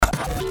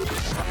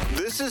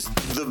This is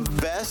the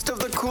best of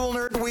the Cool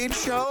Nerd Weed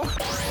Show.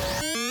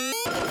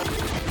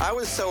 I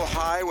was so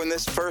high when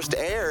this first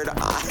aired,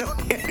 I don't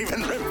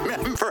even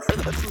remember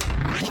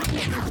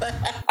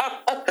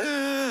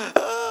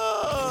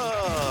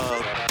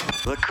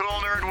The Cool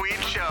Nerd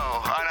Weed Show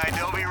on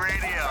Adobe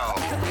Radio.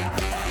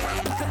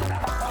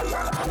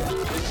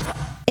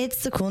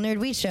 It's the Cool Nerd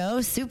Weed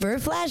Show Super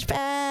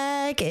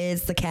Flashback.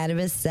 It's the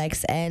Cannabis,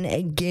 Sex,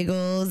 and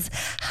Giggles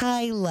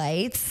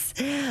highlights.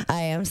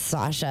 I am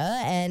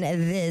Sasha, and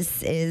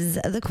this is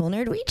the Cool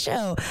Nerd Weed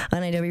Show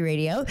on Adobe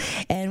Radio.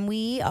 And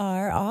we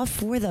are off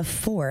for the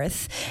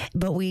 4th,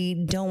 but we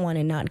don't want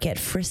to not get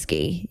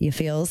frisky, you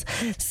feels.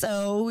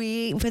 So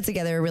we put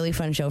together a really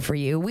fun show for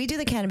you. We do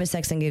the Cannabis,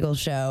 Sex, and Giggles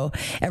show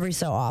every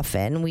so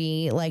often.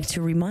 We like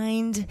to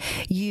remind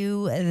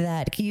you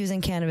that using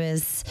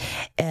cannabis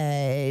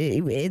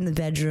in the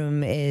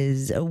bedroom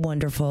is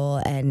wonderful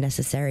and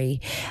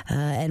necessary,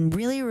 and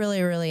really,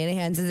 really, really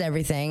enhances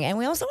everything. And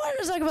we also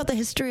wanted to talk about the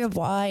history of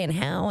why and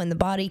how and the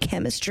body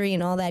chemistry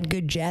and all that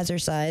good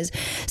jazzercise.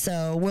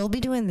 So we'll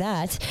be doing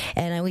that,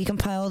 and we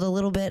compiled a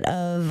little bit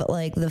of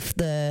like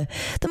the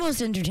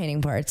most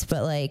entertaining parts.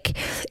 But like,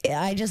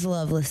 I just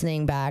love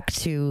listening back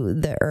to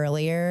the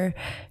earlier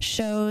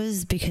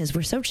shows because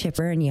we're so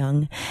chipper and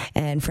young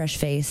and fresh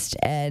faced.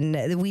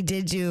 And we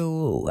did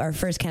do our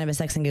first Cannabis,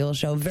 Sex, and Giggles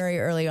show very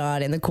early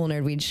on in the Cool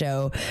Nerd Weed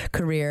Show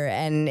career,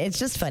 and it's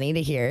just funny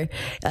to hear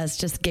us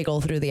just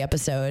giggle through the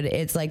episode.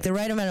 It's like the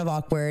right amount of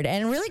awkward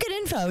and really good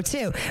info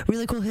too.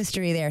 Really cool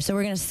history there. So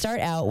we're going to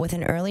start out with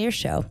an earlier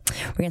show.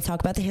 We're going to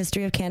talk about the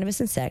history of cannabis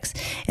and sex,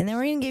 and then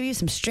we're going to give you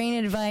some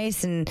strain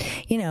advice and,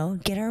 you know,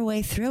 get our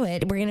way through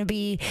it. We're going to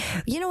be,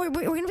 you know, we're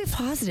going to be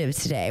positive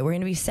today. We're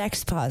going to be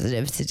sex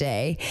positive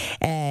today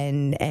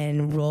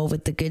and roll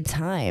with the good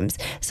times.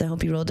 So I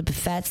hope you rolled up a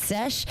fat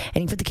sesh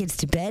and you put the kids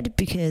to bed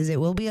because it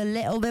will be a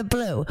little bit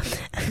blue.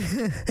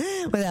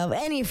 Without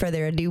any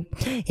further ado,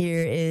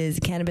 here is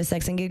Cannabis,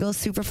 Sex, and Giggles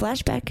Super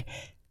Flashback.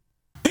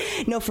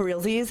 No, for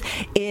realsies,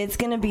 it's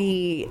going to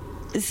be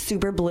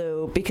super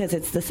blue because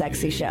it's the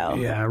sexy show.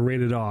 Yeah,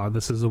 rated R.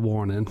 This is a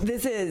warning.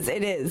 It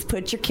is.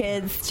 Put your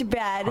kids to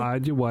bed.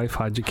 Hide your wife,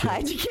 hide your kids.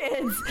 Hide your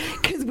kids,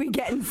 because we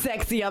getting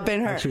sexy up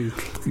in her. Actually,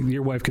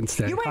 your wife can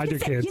stay. Hide your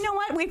kids. You know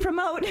what? We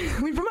promote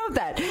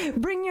that.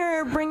 Bring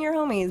your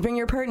homies, bring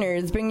your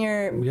partners,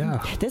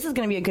 Yeah. This is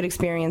going to be a good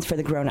experience for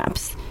the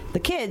grown-ups. The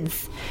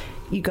kids,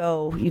 you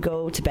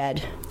go to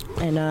bed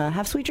and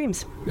have sweet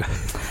dreams.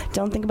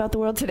 Don't think about the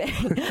world today.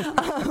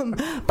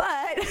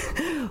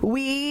 But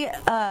we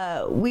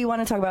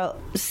want to talk about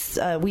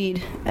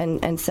weed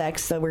and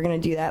sex, so we're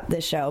going to do that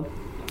this show.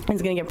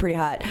 It's going to get pretty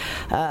hot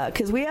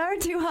because we are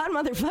two hot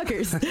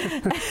motherfuckers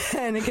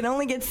and it can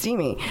only get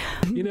steamy.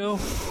 You know,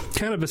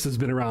 cannabis has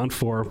been around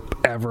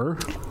forever.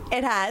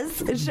 It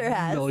has. It sure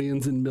has.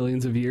 Millions and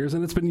millions of years,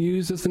 and it's been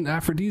used as an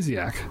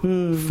aphrodisiac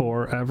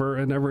forever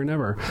and ever and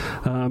ever.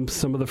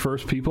 Some of the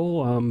first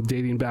people,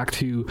 dating back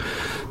to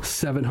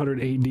 700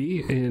 AD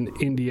in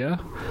India,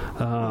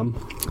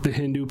 the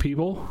Hindu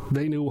people,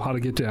 they knew how to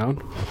get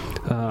down.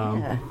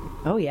 Yeah.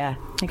 Oh, yeah.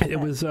 It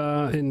was,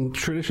 in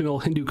traditional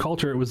Hindu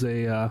culture, it was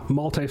a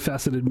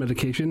multifaceted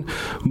medication.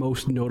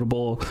 Most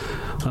notable,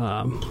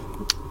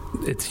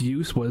 its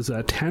use was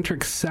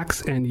tantric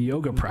sex and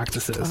yoga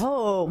practices.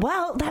 Oh,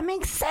 well, that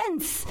makes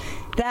sense.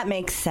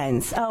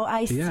 Oh,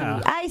 I see.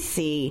 Yeah. I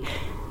see.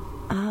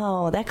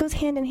 Oh, that goes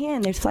hand in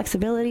hand. There's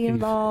flexibility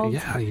involved.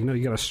 Yeah, you know,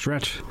 you got to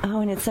stretch. Oh,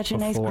 and it's such a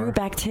nice group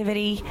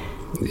activity.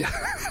 Yeah.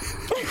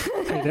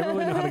 Hey, they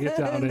really know how to get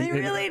down. They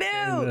really do.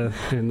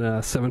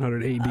 In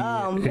 700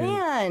 AD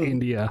in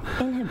India.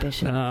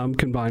 Inhibition.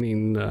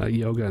 Combining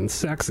yoga and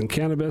sex and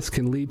cannabis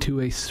can lead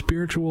to a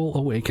spiritual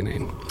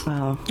awakening.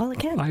 Wow. Well, it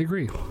can. I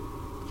agree.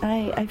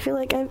 I feel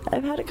like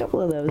I've had a couple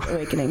of those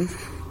awakenings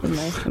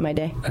in my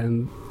day.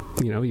 And,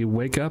 you know, you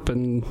wake up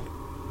and...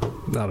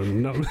 I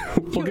don't know.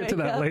 We'll get to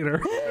that later.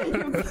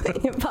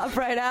 You pop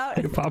right out.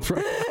 You pop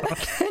right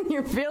out. And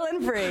you're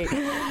feeling free.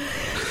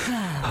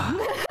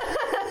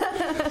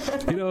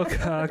 You know,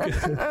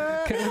 cannabis.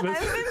 I've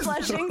been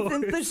blushing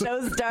since the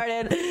show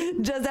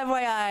started. Just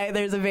FYI,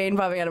 there's a vein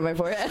popping out of my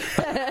forehead.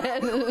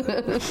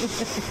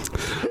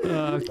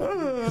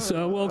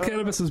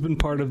 Cannabis has been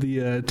part of the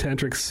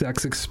tantric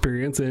sex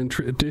experience, and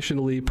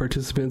traditionally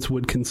participants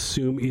would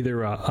consume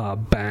either a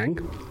bang,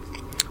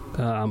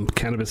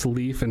 cannabis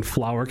leaf and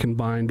flower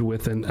combined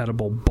with an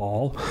edible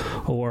ball,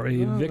 or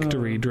a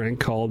victory drink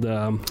called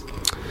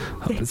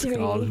it's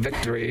called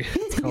Victory.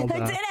 It's called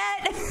I did it!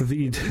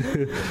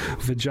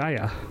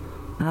 Vijaya.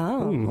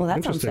 Oh, well,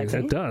 that sounds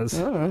interesting. sexy. It does.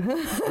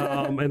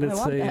 And it's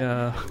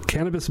a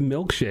cannabis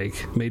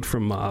milkshake made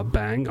from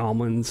bang,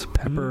 almonds,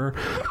 pepper,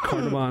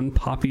 cardamom,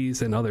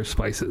 poppies, and other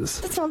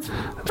spices. That sounds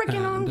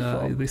freaking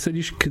wonderful. They said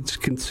you should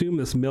consume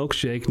this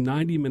milkshake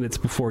 90 minutes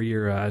before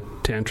your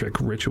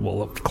tantric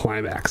ritual of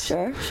climax.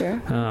 Sure.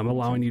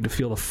 Allowing you to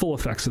feel the full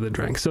effects of the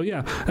drink. So,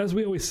 yeah, as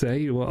we always say,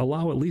 you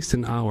allow at least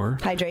an hour.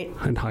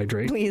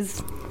 Hydrate.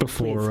 Please.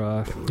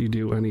 Before you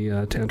do any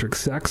tantric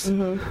sex.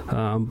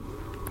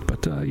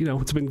 But,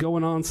 it's been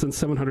going on since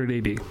 700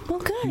 AD. Well,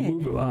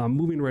 good.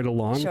 Moving right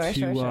along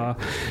Sure.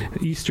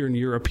 Eastern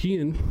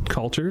European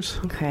cultures.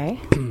 Okay.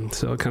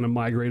 So it kind of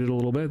migrated a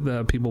little bit.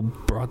 The people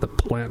brought the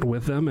plant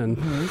with them, and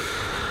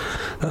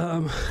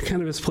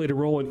cannabis played a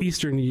role in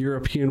Eastern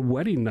European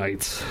wedding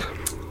nights.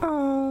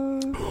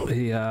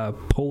 A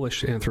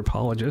Polish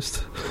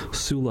anthropologist,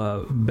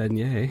 Sula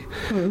Beignet,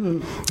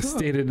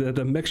 stated that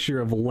a mixture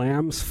of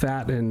lamb's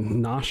fat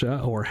and nasha,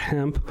 or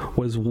hemp,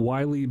 was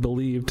widely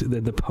believed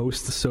that the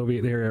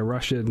post-Soviet era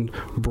Russian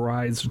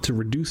brides to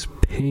reduce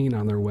pain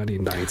on their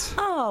wedding nights.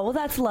 Oh, well,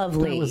 that's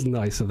lovely. That was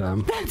nice of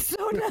them. That's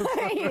so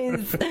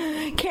nice.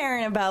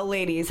 Caring about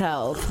ladies'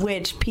 health,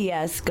 which,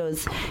 P.S.,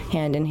 goes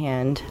hand in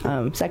hand.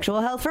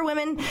 Sexual health for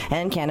women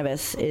and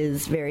cannabis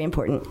is very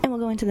important. And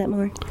we'll go into that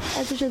more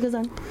as the show goes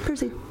on.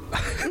 Proceed.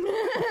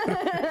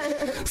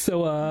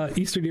 So,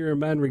 Eastern European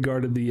men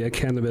regarded the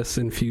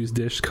cannabis-infused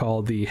dish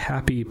called the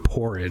happy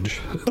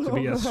porridge to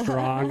be a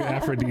strong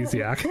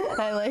aphrodisiac.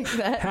 I like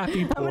that.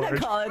 Happy porridge. I'm going to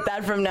call it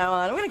that from now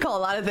on. I'm going to call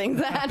a lot of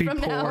things that from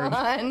now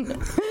on.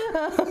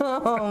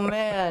 Oh,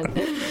 man.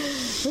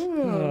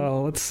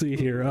 Oh, let's see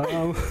here.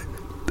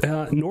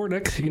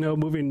 Nordic,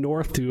 moving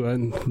north to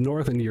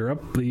northern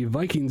Europe, the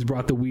Vikings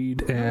brought the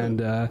weed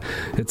and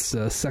its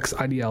sex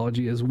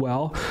ideology as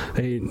well.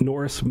 A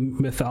Norse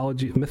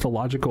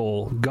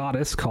mythological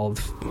goddess called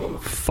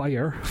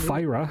Fire,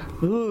 Sexy.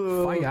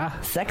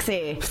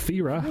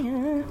 Thera,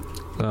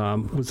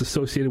 was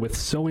associated with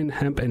sowing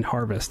hemp and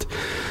harvest.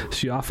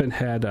 She often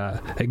had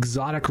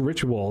exotic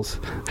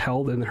rituals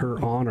held in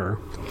her honor.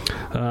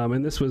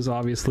 And this was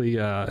obviously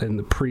in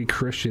the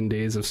pre-Christian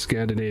days of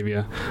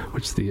Scandinavia,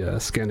 which the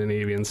Scandinavians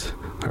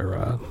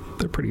are,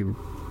 they're pretty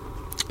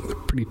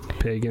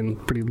pagan,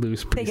 pretty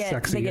loose, pretty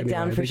sexy. They get anyway.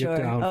 down for sure.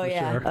 Sure. Oh,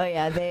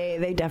 yeah.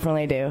 They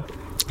definitely do.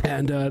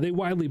 And they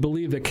widely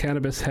believed that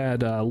cannabis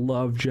had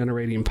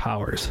love-generating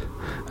powers.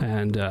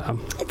 And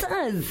it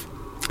does.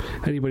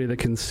 Anybody that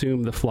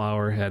consumed the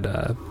flower had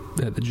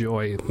the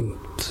joy and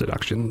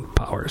seduction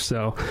power.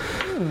 So,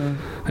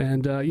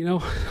 and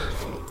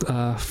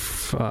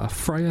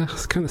Freya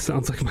kind of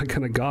sounds like my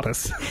kind of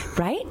goddess,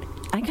 right?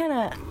 I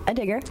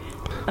dig her.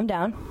 I'm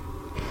down.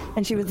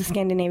 And she was the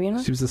Scandinavian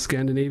one? She was the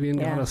Scandinavian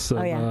goddess of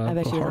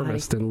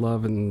harvest and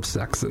love and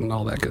sex and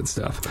all that good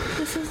stuff.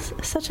 This is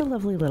such a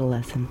lovely little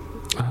lesson.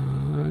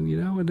 And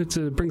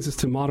it brings us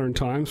to modern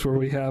times where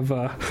we have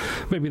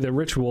maybe the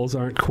rituals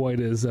aren't quite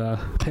as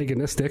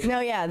paganistic.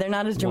 No, yeah, they're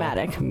not as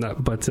dramatic. Well, no,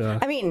 but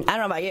I mean, I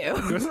don't know about you.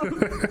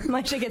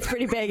 My shit gets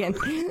pretty pagan.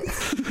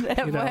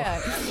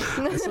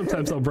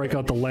 Sometimes I'll break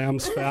out the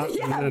lamb's fat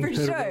and then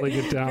really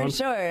get down. For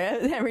sure.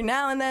 Every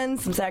now and then,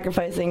 some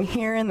sacrificing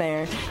here and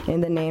there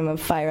in the name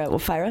of Fyra. Well,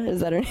 Fyra,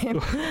 is that her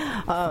name?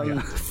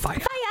 Fire.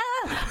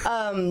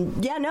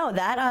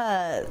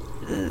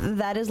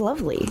 That is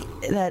lovely.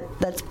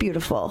 That's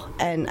beautiful,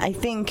 and I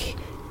think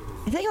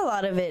a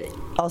lot of it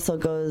also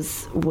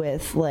goes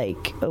with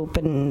like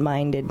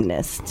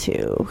open-mindedness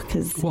too,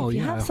 because if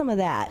you have some of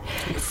that,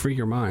 free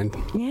your mind.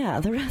 Yeah,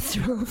 the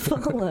rest will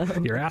follow.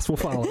 Your ass will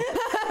follow.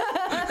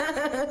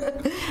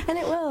 And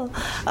it will.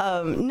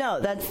 No,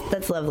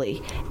 that's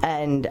lovely,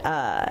 and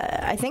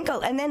I think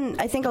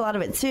a lot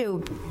of it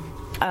too,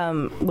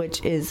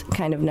 which is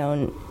kind of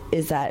known,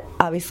 is that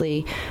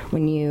obviously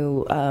when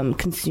you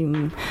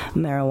consume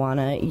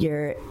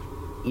marijuana,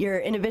 your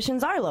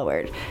inhibitions are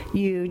lowered.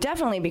 You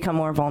definitely become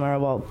more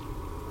vulnerable.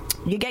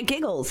 You get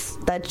giggles.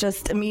 That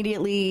just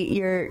immediately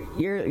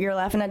you're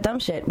laughing at dumb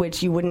shit,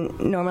 which you wouldn't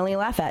normally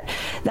laugh at.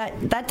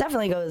 That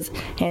definitely goes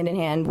hand in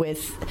hand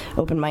with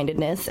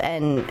open-mindedness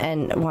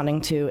and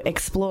wanting to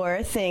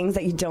explore things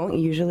that you don't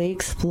usually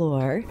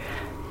explore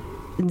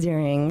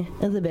during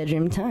the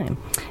bedroom time,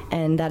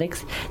 and that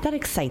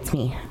excites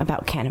me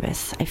about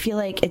cannabis. I feel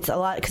like it's a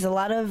lot, because a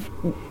lot of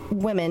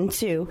women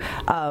too.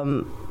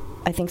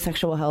 I think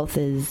sexual health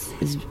is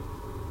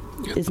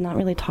not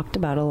really talked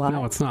about a lot.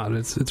 No, it's not.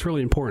 It's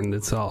really important.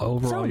 It's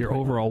overall your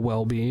overall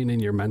well-being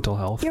and your mental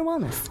health, your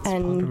wellness, it's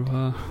and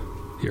part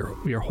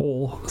of, your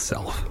whole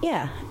self.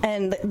 Yeah,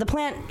 and the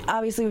plant.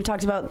 Obviously, we've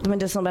talked about the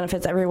medicinal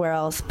benefits everywhere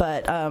else,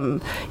 but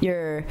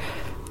your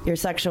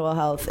sexual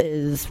health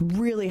is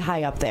really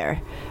high up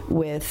there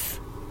with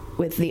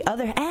the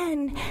other,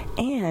 and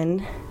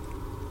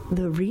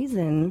the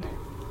reason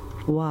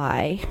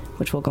why,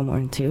 which we'll go more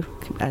into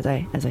as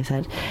I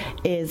said,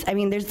 is, I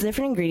mean, there's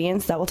different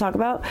ingredients that we'll talk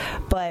about,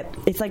 but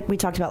it's like we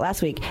talked about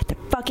last week, the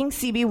fucking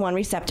CB1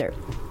 receptor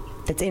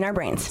that's in our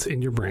brains. It's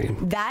in your brain.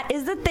 That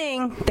is the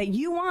thing that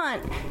you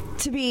want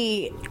to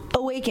be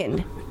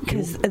awakened,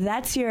 because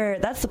that's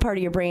the part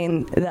of your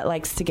brain that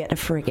likes to get a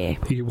friggy.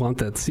 You want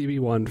that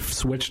CB1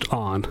 switched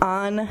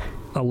on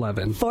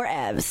 11 for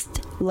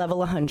EVs level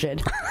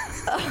 100,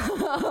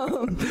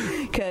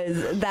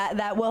 because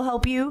that will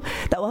help you.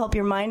 That will help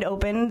your mind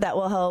open. That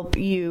will help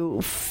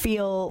you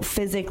feel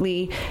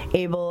physically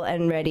able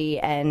and ready,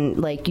 and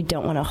like you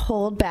don't want to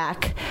hold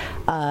back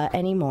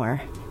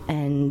anymore.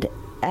 And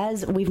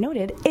as we've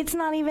noted, it's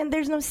not even,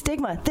 there's no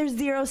stigma. There's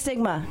zero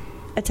stigma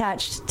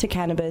attached to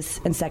cannabis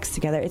and sex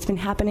together. It's been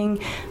happening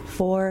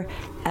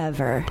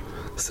forever.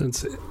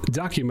 since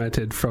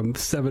documented from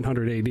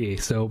 700 AD.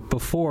 So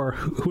before,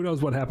 who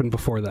knows what happened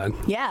before then?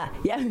 Yeah.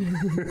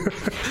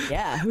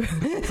 Yeah.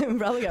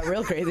 Probably got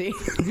real crazy.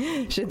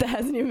 Shit that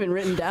hasn't even been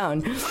written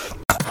down.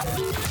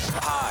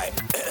 Hi.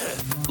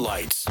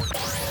 Lights.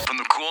 From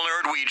the Cool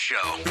Nerd Weed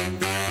Show.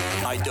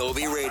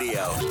 Adobe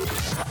Radio.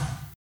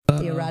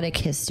 The erotic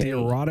history. The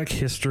erotic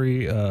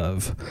history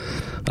of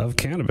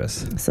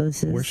cannabis. So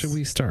this is... Where should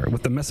we start?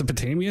 With the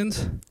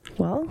Mesopotamians?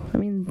 Well, I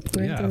mean,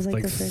 those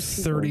like the first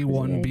people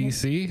 31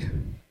 BC.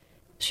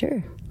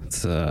 Sure.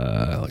 It's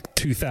like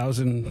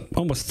 2,000,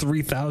 almost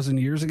 3,000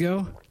 years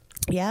ago.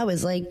 Yeah, it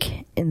was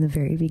like in the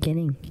very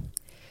beginning.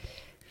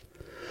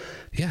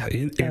 Yeah,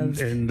 in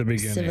the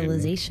beginning.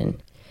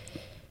 Civilization.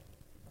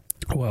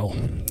 Well,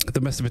 the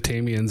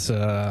Mesopotamians,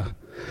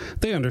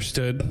 they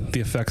understood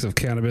the effects of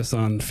cannabis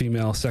on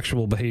female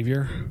sexual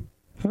behavior.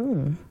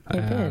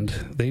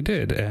 They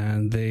did.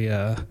 And they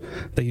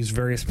used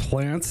various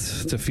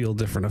plants to feel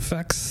different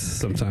effects.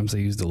 Sometimes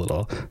they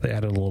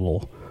added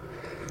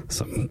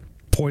some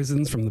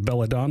poisons from the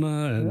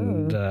belladonna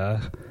and,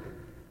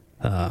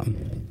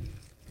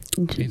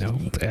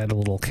 add a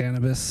little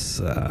cannabis.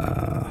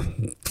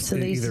 So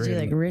they used to do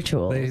like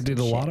rituals. They did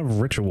a lot of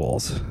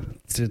rituals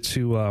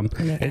to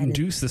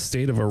induce the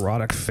state of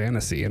erotic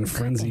fantasy and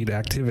frenzied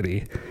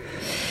activity.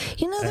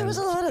 There was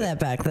a lot of that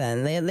back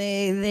then.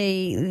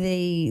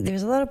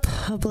 There's a lot of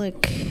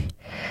public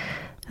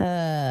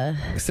I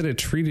said it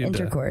treated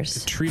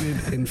intercourse. Treated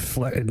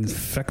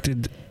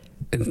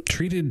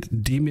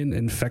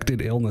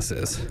demon-infected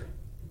illnesses.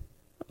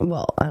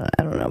 Well, I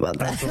don't know about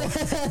that.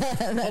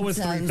 That was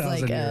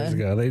 3,000 years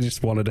ago. They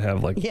just wanted to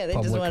have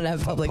just wanted to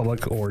have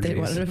public orgies. They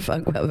wanted to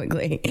fuck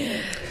publicly,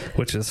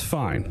 which is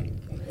fine.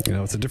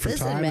 It's a different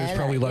time. Man, there's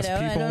probably less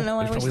people. I don't know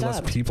why there's probably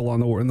less people in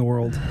the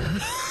world,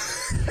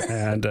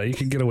 and you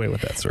can get away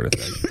with that sort of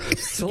thing.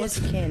 So you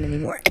can't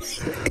anymore.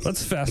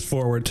 Let's fast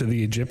forward to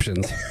the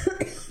Egyptians.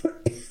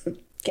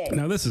 Okay.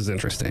 Now this is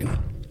interesting.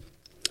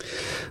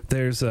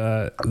 There's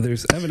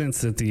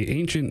evidence that the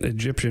ancient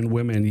Egyptian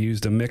women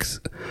used a mix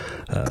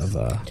of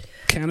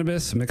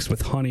cannabis mixed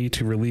with honey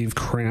to relieve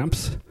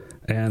cramps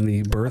and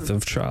the birth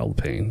of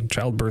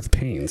childbirth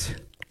pains.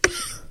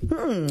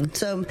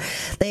 So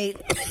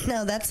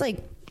that's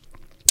like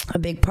a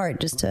big part,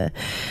 just to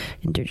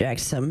interject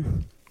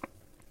some,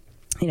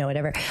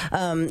 whatever.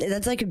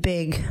 That's like a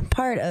big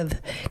part of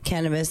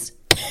cannabis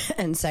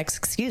and sex,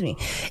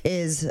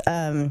 is,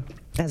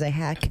 as I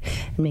hack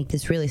and make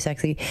this really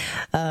sexy,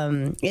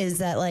 is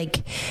that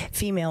like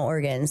female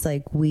organs,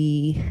 like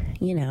we,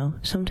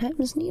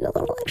 sometimes need a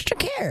little extra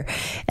care,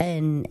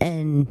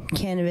 and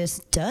cannabis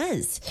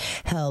does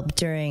help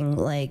during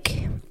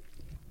like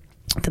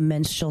the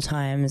menstrual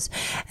times,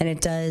 and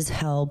it does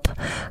help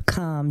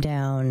calm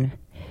down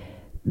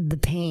the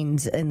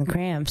pains and the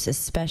cramps,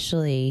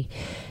 especially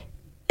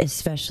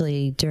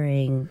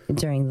during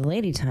the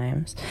lady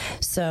times.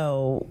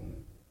 So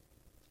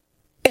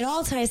it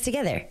all ties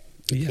together.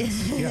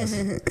 Yes.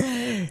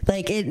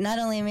 Like, it not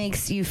only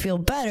makes you feel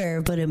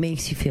better, but it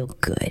makes you feel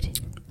good.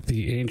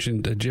 The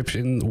ancient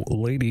Egyptian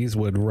ladies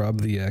would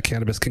rub the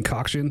cannabis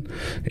concoction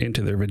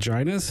into their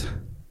vaginas.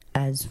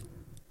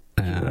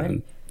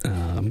 And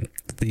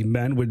the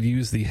men would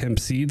use the hemp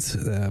seeds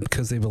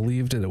because they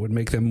believed that it would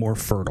make them more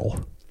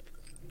fertile.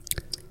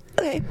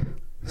 Okay.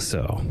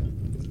 So,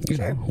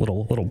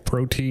 little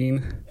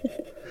protein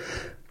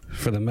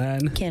for the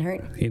men. Can't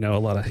hurt.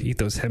 Eat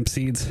those hemp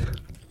seeds.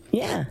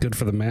 Yeah. Good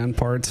for the man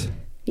parts.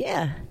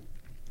 Yeah,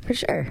 for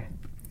sure.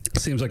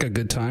 Seems like a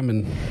good time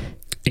in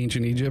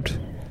ancient Egypt.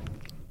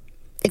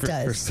 It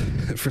does.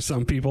 For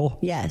some people.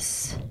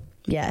 Yes,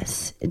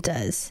 it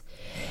does.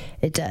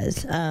 It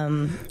does.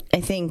 I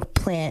think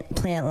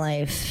plant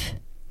life,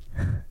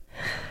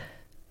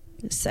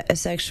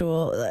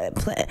 sexual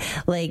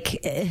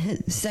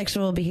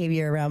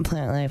behavior around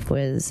plant life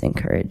was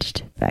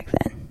encouraged back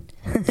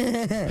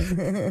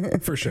then.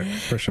 For sure.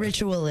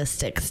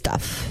 Ritualistic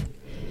stuff,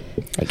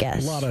 I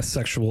guess. A lot of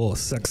sex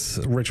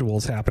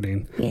rituals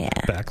happening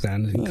back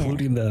then,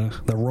 including the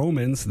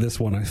Romans. This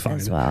one I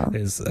find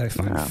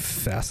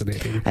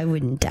fascinating. I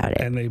wouldn't doubt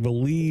it. And they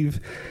believe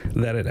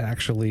that it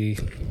actually,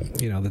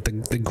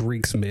 that the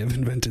Greeks may have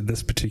invented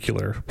this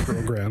particular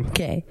program.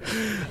 Okay.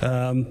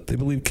 They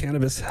believe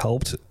cannabis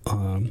helped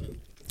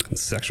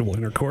sexual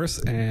intercourse,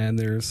 and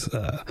there's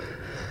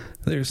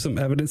some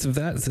evidence of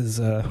that. It says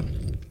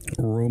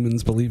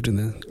Romans believed in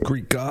the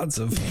Greek gods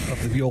of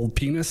the old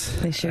penis.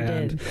 They sure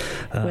did.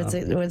 How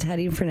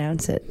do you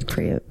pronounce it?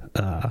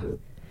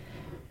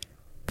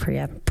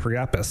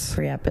 Priapus.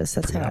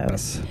 That's how it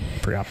was.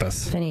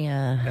 Priapus. If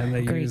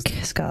any Greek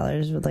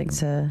scholars would like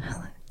to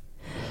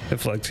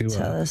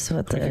tell us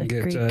what the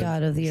Greek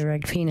god of the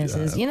erect penis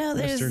is. They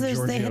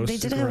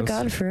did have a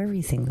god for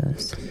everything.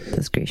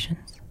 Those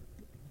Grecians.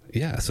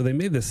 Yeah. So they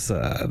made this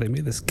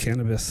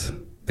cannabis.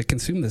 They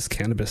consumed this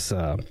cannabis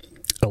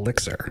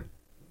elixir.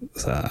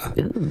 So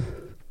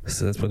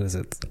that's, what is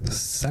it?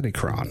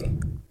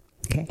 Saticron.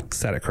 Okay.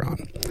 Saticron.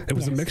 It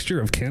was a mixture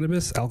of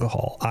cannabis,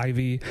 alcohol,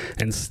 ivy,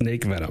 and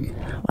snake venom.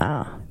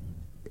 Wow.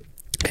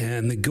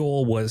 And the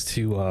goal was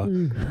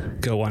to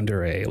go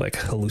under a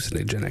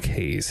hallucinogenic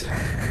haze.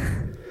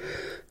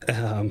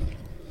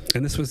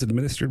 And this was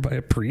administered by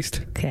a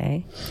priest.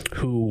 Okay.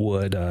 Who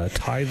would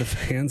tie the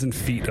hands and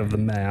feet of the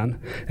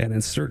man and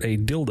insert a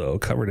dildo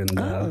covered in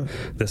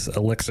this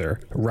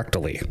elixir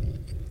rectally.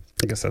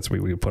 I guess that's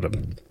where we would put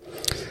him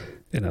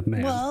in a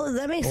man. Well,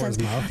 that makes sense.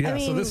 His mouth. Yeah,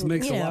 so this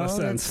makes a lot of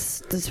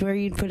sense. That's where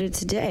you'd put it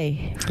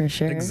today, for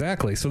sure.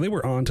 Exactly. So they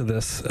were onto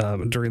this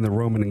during the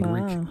Roman and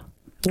Greek.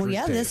 Well,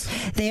 yeah,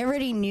 they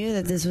already knew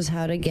that this was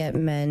how to get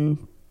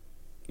men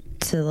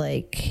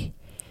to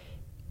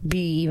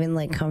be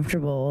even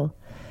comfortable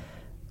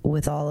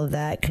with all of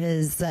that,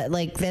 because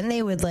then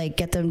they would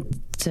get them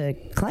to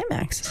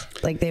climax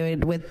they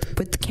would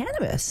with the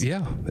cannabis.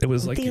 Yeah, it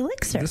was the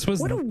elixir.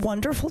 What a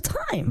wonderful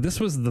time. This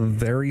was the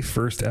very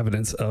first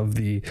evidence of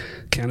the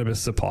cannabis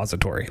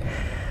suppository.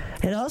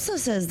 It also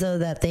says though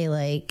that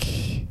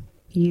they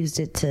used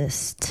it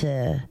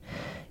to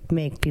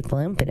make people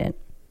impotent.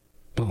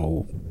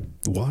 Oh,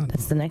 what?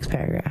 That's the next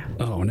paragraph.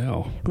 Oh,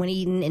 no. When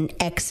eaten in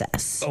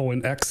excess. Oh,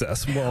 in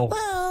excess. Well,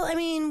 I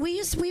mean,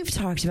 we've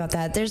talked about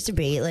that. There's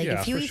debate.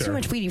 If you eat too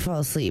much weed, you fall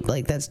asleep.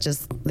 That's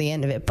just the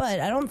end of it.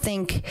 But I don't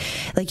think,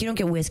 you don't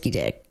get whiskey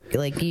dick.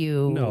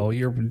 No,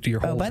 your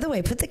whole... Oh, by the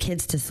way, put the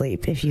kids to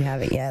sleep if you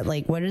haven't yet.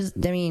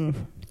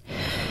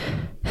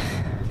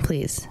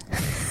 Please.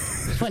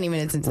 20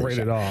 minutes into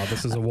Rated R.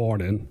 This is a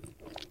warning.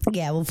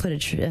 Yeah, we'll put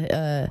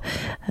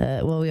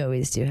we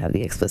always do have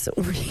the explicit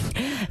warning.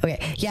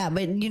 Okay, yeah,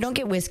 but you don't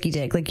get whiskey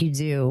dick like you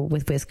do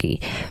with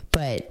whiskey.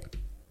 But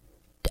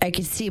I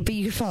could see, but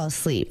you could fall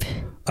asleep.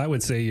 I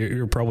would say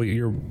you're more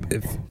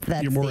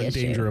in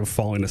danger of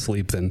falling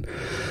asleep than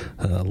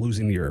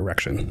losing your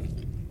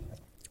erection.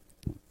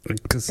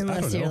 Because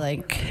unless you're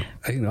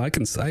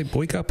I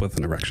wake up with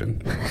an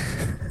erection.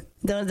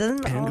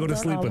 Doesn't and go to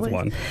sleep with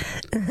one.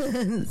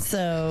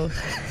 So,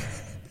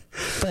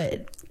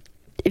 but.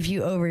 If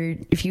you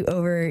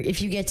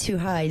get too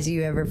high, do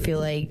you ever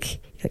feel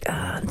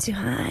I'm too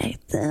high?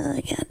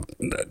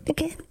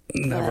 Okay.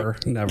 Never.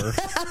 I'm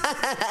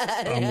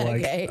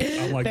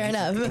fair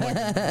enough.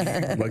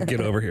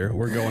 Get over here.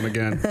 We're going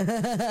again.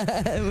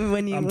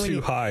 I'm too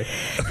high.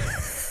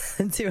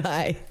 I'm too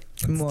high.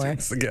 More.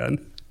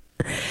 Again.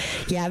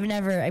 Yeah, I've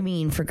never,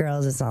 for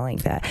girls, it's not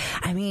like that.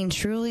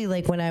 Truly,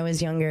 when I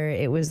was younger,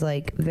 it was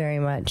very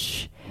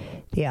much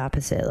the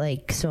opposite.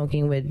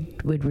 Smoking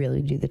would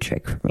really do the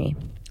trick for me.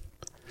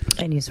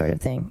 Any sort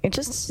of thing. It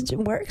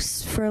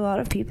works for a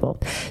lot of people.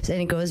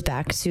 And it goes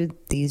back to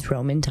these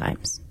Roman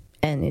times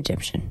and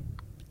Egyptian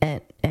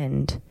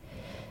and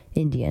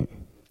Indian.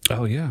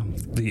 Oh yeah,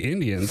 the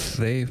Indians,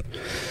 they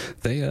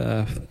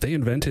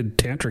invented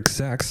tantric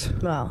sex.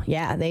 Well,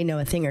 yeah, they know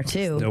a thing or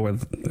two.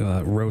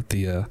 Wrote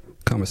the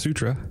Kama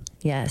Sutra.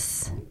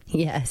 Yes.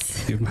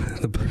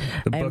 The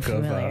book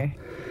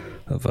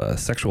of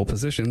sexual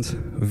positions,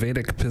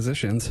 Vedic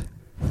positions,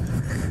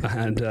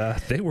 and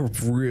they were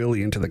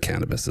really into the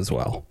cannabis as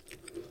well.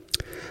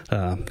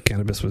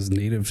 Cannabis was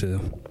native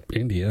to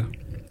India.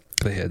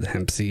 They had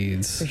hemp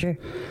seeds. For sure.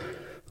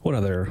 What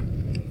other?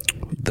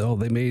 Though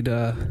they made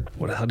how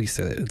do you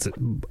say it? Is it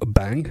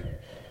bang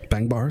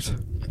bars?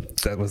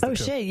 That was. Oh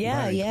shit!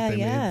 Yeah.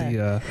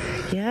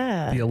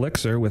 The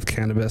elixir with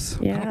cannabis.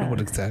 Yeah. I don't know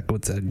what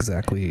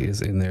exactly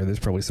is in there. There's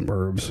probably some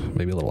herbs,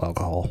 maybe a little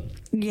alcohol.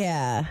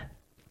 Yeah.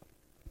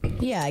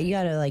 Yeah, you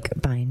gotta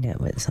bind it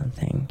with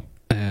something.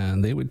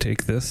 And they would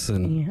take this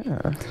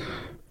and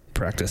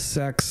practice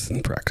sex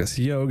and practice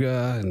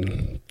yoga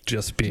and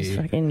just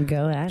fucking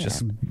go at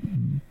it.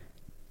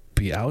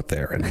 Be out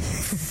there and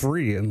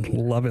free and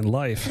loving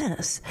life.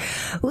 Yes.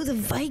 Oh, the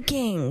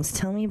Vikings.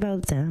 Tell me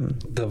about them.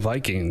 The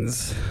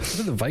Vikings. What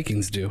did the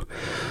Vikings do?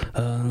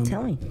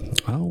 Tell me.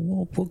 Oh,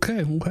 well,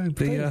 okay.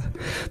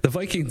 The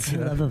Vikings. I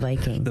love a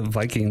Viking. The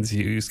Vikings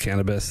used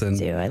cannabis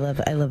and. I love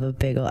a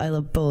big ol'. I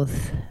love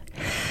both.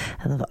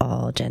 I love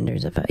all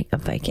genders of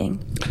Viking.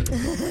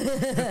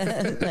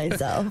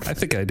 Myself. I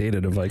think I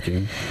dated a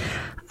Viking.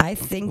 I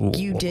think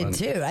you did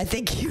too. I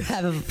think you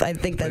have. I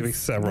think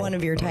that's one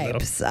of your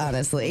types.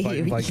 Honestly,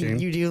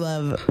 you do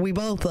love. We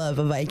both love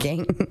a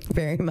Viking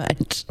very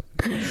much,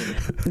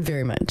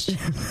 very much.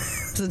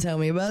 So tell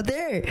me about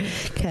their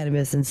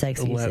cannabis and sex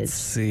usage. Let's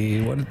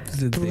see. What did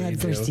they do?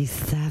 Bloodthirsty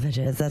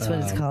savages. That's what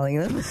it's calling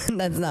them.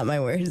 That's not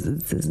my words.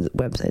 It's his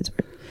website's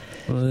word.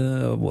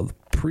 The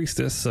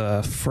priestess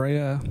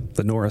Freya,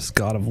 the Norse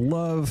god of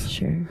love.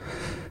 Sure.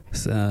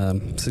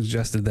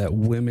 Suggested that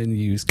women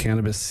use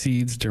cannabis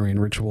seeds during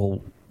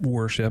ritual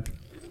worship,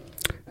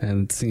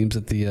 and it seems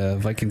that the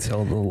Vikings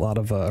held a lot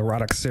of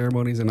erotic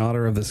ceremonies in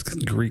honor of this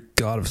Greek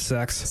god of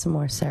sex. Some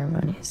more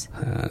ceremonies.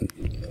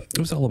 It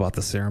was all about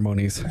the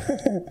ceremonies.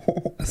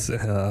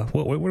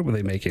 What were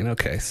they making?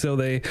 Okay, so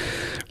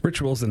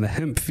rituals in the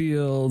hemp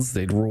fields.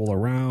 They'd roll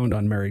around,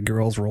 unmarried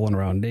girls rolling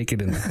around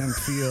naked in the hemp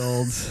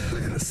fields.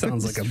 This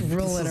sounds like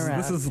rolling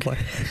around.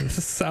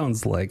 This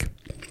sounds like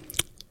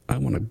I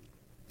want to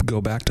go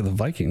back to the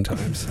Viking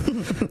times.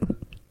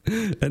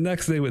 And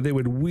next, they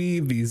would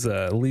weave these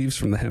leaves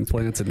from the hemp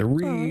plants into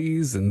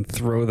wreaths and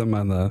throw them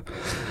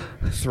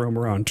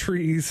around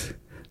trees.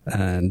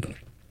 And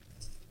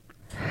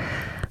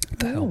what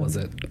the hell was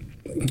it?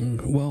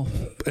 Well,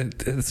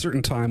 at a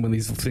certain time when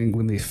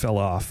they fell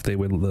off,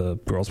 the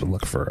girls would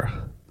look for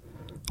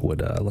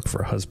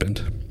a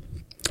husband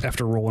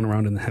after rolling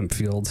around in the hemp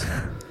fields,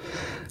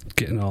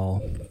 getting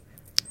all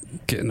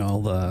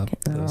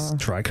those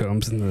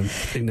trichomes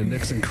in the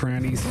nicks and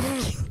crannies.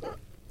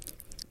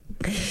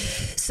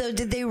 So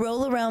did they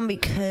roll around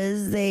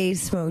because they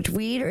smoked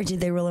weed, or did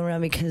they roll around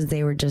because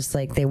they were just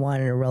like they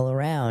wanted to roll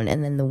around,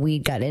 and then the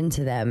weed got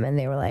into them and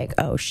they were like,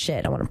 oh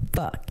shit, I want to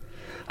fuck?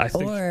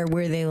 Or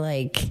were they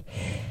like,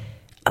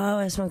 oh,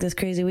 I smoked this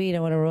crazy weed, I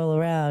want to roll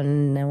around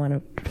and I want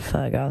to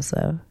fuck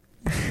also?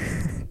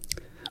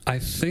 I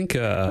think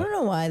I don't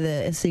know why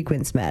the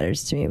sequence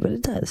matters to me, but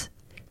it does.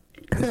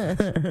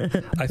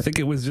 I think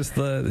it was just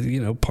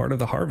the part of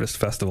the harvest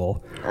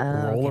festival.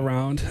 Roll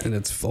around, and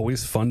it's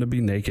always fun to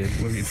be naked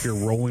if you're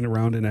rolling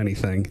around in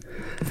anything.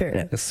 Fair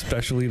enough.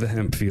 Especially the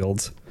hemp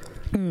fields.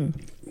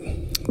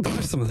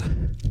 Those are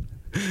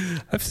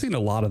I've seen a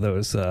lot of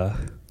those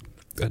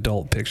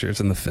adult pictures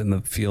in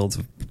the fields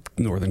of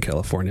Northern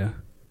California.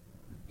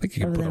 I think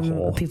you can put a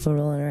whole people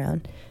rolling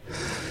around.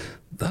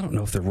 I don't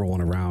know if they're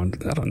rolling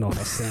around. I don't know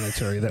how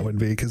sanitary that would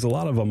be, because a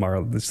lot of them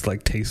are just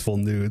like tasteful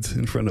nudes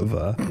in front of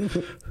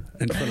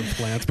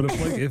plants. But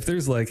if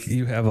there's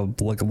you have a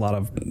lot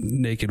of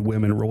naked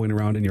women rolling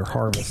around in your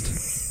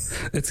harvest,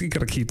 you got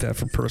to keep that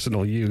for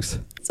personal use.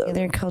 So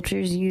other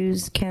cultures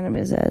use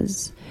cannabis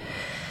as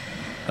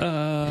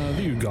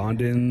the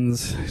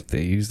Ugandans,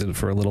 they used it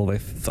for a little. They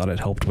thought it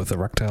helped with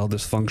erectile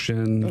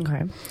dysfunction.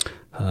 Okay.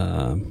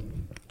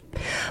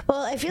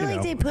 Well, I feel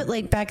they put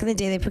back in the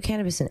day they put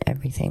cannabis in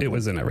everything. It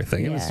was in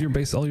everything. Yeah. It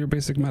was all your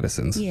basic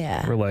medicines.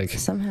 Yeah. Were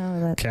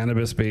somehow that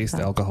cannabis based,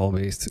 alcohol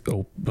based,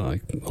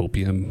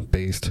 opium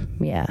based.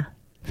 Yeah,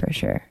 for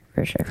sure.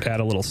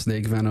 Add a little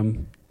snake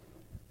venom,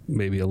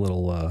 maybe a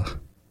little.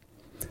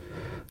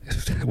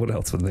 What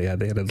else would they add?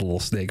 They added a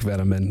little snake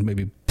venom and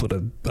maybe put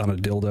on a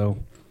dildo.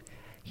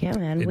 Yeah,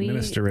 man.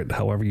 Administer it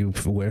however you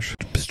wish.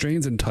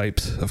 Strains and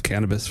types of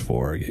cannabis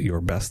for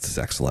your best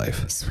sex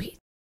life. Sweet.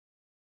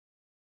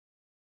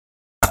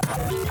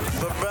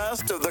 The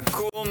best of the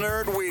Cool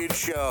Nerd Weed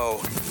Show.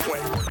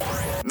 Wait,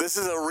 this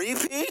is a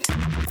repeat?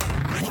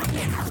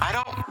 I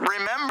don't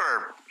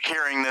remember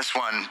hearing this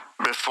one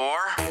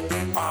before.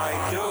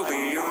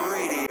 Adobe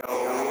Radio.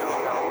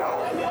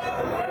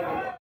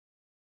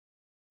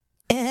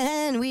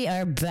 And we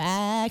are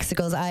back.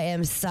 Sickles, I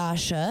am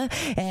Sasha,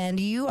 and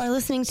you are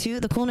listening to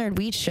the Cool Nerd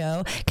Weed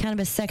Show,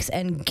 Cannabis, Sex,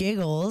 and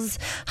Giggles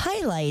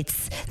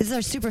highlights. This is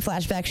our super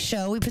flashback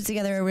show. We put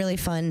together a really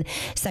fun,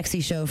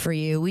 sexy show for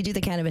you. We do the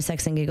Cannabis,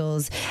 Sex, and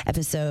Giggles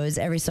episodes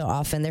every so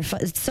often. They're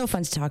fun. It's so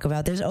fun to talk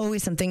about. There's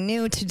always something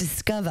new to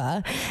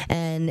discover,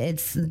 and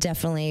it's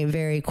definitely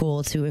very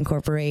cool to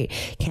incorporate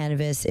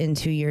cannabis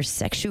into your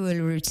sexual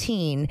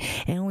routine.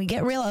 And we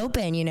get real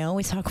open,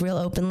 we talk real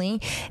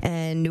openly,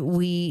 and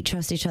we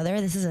trust each other.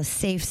 This is a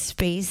safe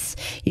space.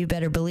 You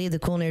better believe the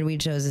Cool Nerd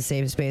Weed Show is a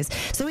safe space.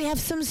 So we have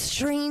some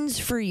strains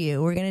for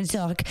you. We're going to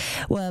talk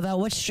about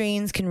what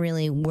strains can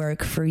really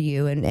work for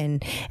you,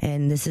 and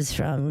this is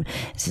from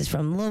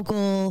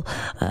local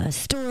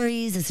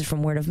stories. This is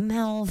from word of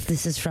mouth.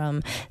 This is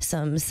from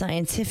some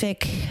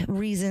scientific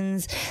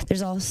reasons.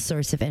 There's all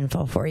sorts of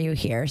info for you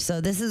here.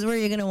 So this is where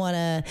you're going to want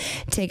to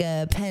take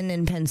a pen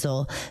and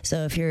pencil.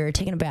 So if you're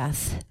taking a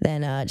bath,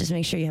 then just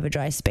make sure you have a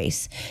dry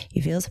space.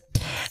 You feels?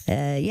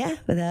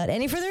 Without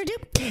any further ado,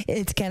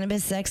 it's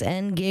Cannabis, Sex,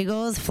 and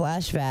Giggles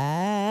Flashback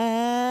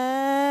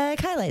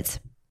highlights.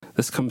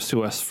 This comes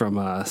to us from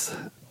a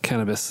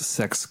cannabis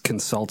sex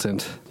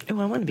consultant. Oh,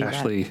 I want to be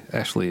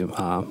Ashley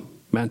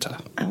Manta.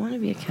 I want to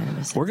be a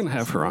cannabis. We're going to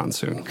have her on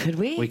soon. Could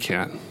we? We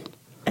can.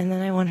 And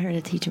then I want her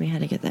to teach me how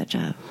to get that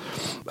job.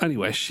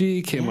 Anyway,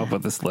 she came up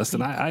with this list,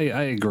 and I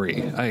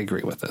agree. I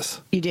agree with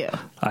this. You do?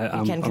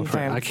 I can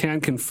confirm. I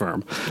can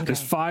confirm. Okay.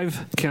 There's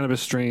 5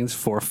 cannabis strains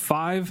for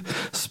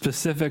 5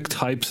 specific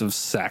types of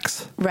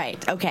sex.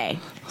 Right. Okay.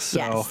 So,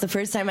 yes. The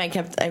first time I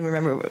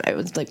remember I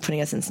was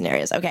putting us in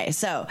scenarios. Okay.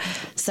 So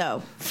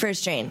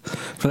first strain.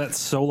 For that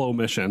solo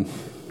mission.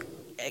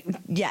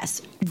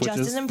 Yes. Just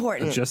as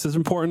important. Just as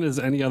important as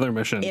any other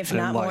mission. If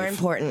not more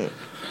important.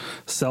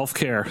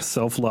 Self-care,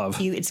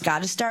 self-love. It's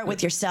got to start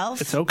with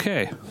yourself. It's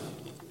okay.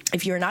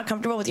 If you're not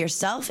comfortable with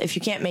yourself, if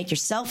you can't make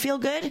yourself feel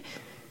good,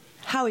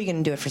 how are you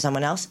going to do it for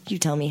someone else? You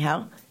tell me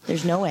how.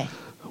 There's no way.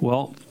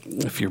 Well,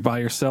 if you're by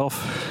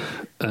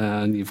yourself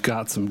and you've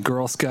got some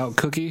Girl Scout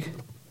cookie,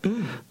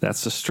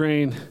 that's the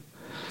strain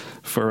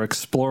for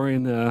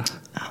exploring.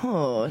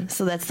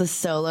 So that's the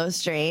solo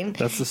strain.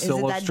 That's the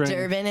solo strain. Is it that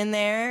Durban in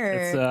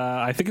there? Or?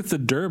 I think it's the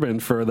Durban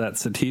for that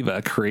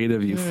sativa,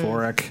 creative,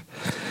 euphoric.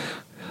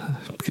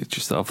 Get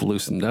yourself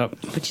loosened up.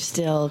 But you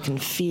still can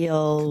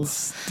feel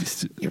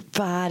your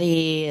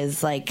body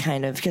is like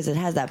kind of, because it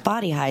has that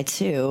body high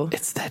too.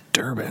 It's that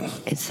Durban.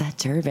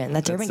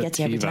 That Durban gets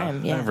you every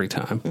time. Yeah. Every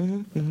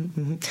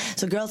time.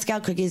 So Girl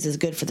Scout cookies is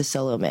good for the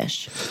solo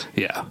mish.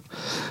 Yeah.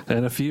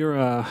 And if you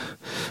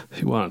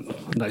want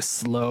a nice,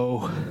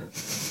 slow,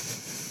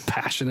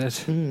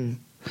 passionate, then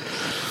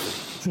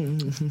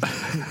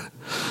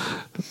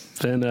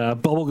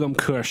Bubblegum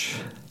Kush.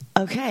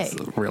 Okay.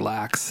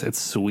 Relax. It's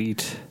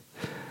sweet.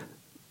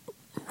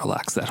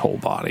 Relax that whole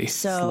body.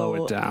 Slow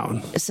it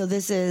down. So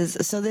this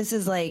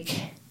is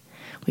like,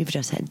 we've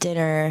just had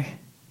dinner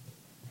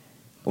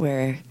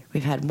where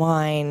we've had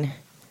wine.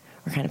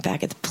 We're kind of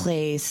back at the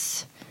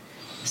place.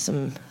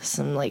 Some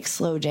like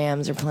slow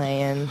jams are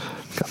playing.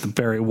 Got the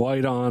Barry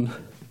White on.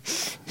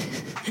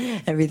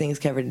 Everything's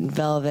covered in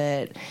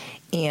velvet,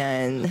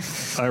 and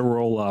I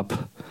roll up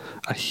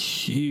a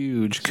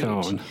huge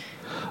cone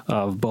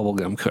of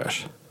Bubblegum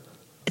Kush.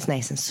 It's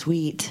nice and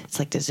sweet. It's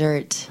like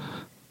dessert.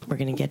 We're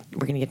gonna get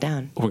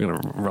down. We're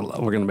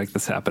gonna make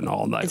this happen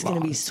all night. It's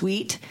gonna be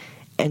sweet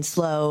and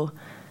slow,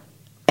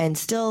 and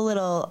still a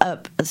little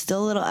up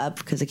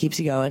because it keeps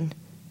you going.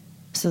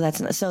 So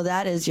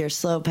that is your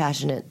slow,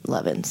 passionate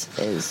lovin's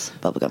is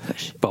Bubblegum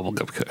Kush.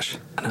 Bubblegum Kush.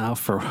 Now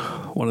for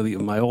one of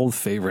my old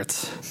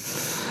favorites,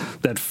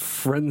 that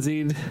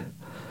frenzied,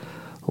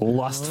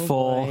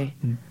 lustful,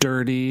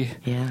 dirty,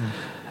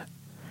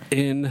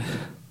 in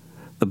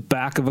the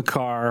back of a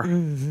car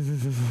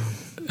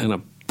in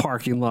a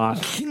parking lot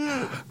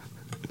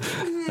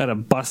at a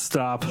bus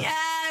stop.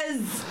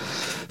 Yes.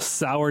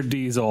 Sour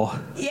diesel.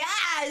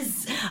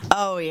 Yes.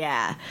 Oh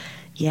yeah.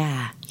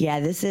 Yeah.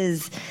 This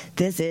is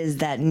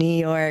that New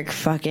York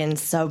fucking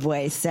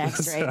subway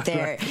sex right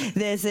there.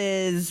 This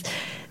is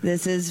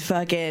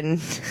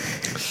fucking.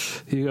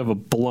 You have a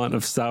blunt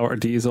of sour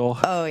diesel.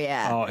 Oh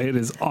yeah. Oh, it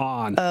is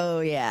on.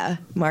 Oh yeah,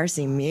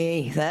 Marcy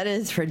me. That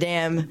is for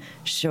damn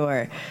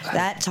sure.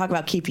 That talk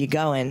about keep you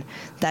going.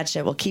 That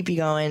shit will keep you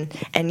going.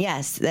 And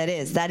yes, that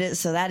is.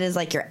 So that is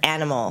like your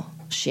animal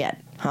shit,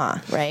 huh?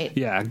 Right?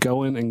 Yeah,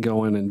 going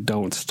and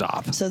don't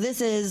stop. So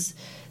this is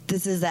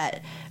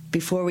that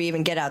before we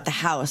even get out the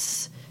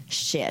house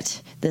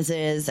shit. This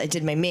is I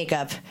did my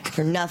makeup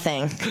for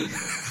nothing.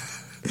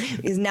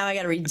 Because now I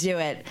got to redo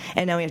it,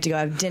 and now we have to go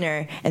have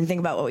dinner and think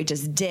about what we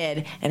just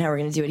did and how we're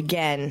going to do it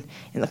again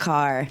in the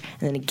car, and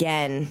then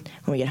again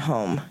when we get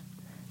home.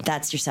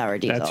 That's your sour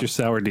diesel. That's your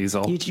sour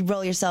diesel. You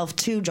roll yourself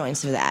 2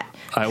 joints for that.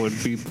 I would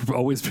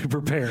always be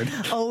prepared.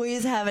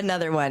 Always have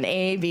another one.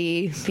 A,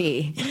 B,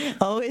 P.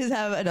 Always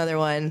have another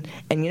one.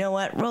 And you know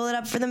what? Roll it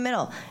up for the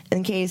middle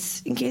in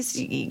case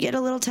you get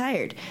a little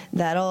tired.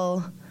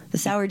 The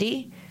sour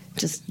D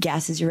just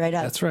gasses you right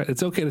up. That's right.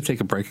 It's okay to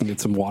take a break and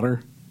get some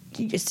water.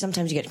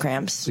 Sometimes you get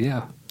cramps.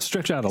 Yeah.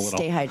 Stretch out a little.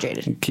 Stay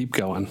hydrated. And keep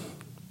going.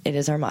 It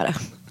is our motto.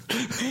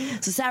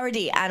 So sour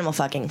D, animal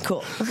fucking,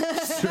 cool.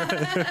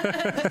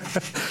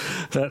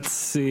 Let's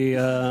see.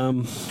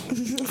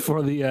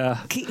 For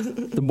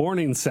the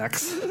morning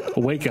sex,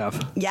 wake up.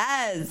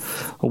 Yes.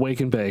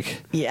 Awake and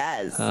bake.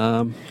 Yes.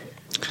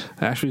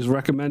 Ashley's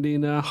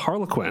recommending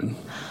Harlequin.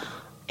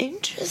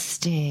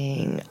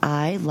 Interesting.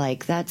 I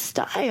like that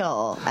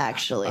style,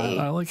 actually.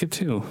 I like it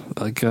too.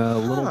 Like a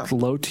little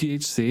low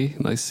THC,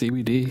 nice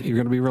CBD. You're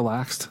going to be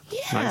relaxed.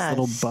 Yes. Nice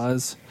little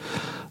buzz.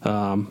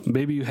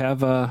 Maybe you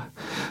have a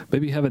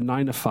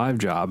 9-to-5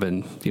 job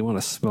and you want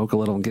to smoke a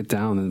little and get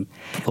down and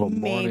a little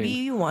morning. Maybe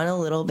you want a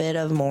little bit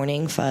of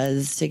morning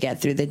fuzz to get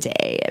through the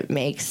day. It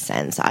makes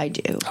sense. I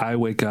do. I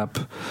wake up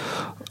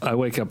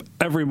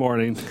every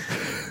morning.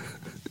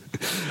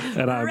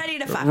 And I'm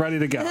ready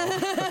to go.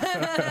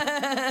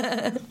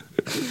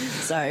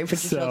 Sorry,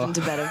 put your children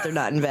to bed if they're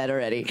not in bed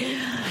already.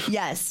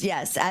 Yes,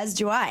 as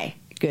do I,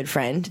 good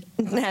friend.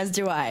 As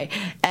do I.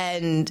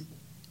 And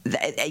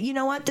you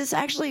know what? This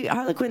actually,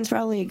 Harlequin's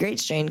probably a great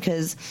strain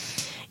because,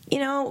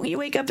 you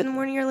wake up in the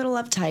morning, you're a little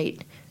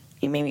uptight.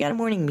 You maybe got a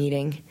morning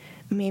meeting.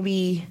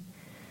 Maybe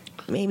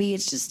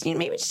it's just you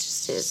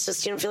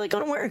don't feel like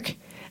going to work.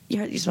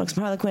 You smoke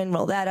some Harlequin,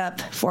 roll that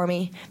up for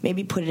me.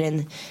 Maybe put it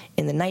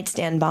in the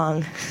nightstand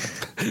bong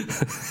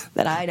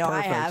that I know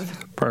I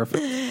have.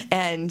 Perfect.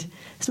 And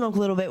smoke a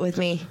little bit with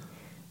me,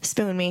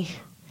 spoon me.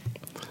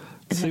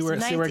 See where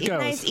it goes.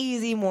 Nice,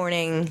 easy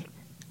morning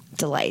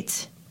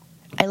delight.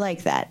 I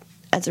like that.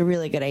 That's a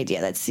really good idea.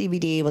 That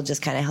CBD will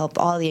just kind of help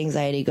all the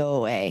anxiety go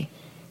away.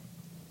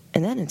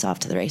 And then it's off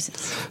to the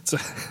races. So,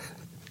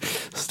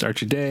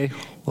 start your day,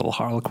 little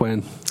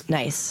Harlequin.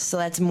 Nice. So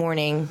that's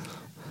morning.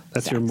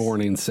 That's sex. Your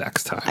morning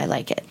sex time. I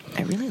like it.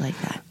 I really like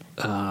that.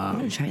 I'm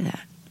going to try that.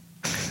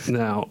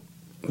 Now,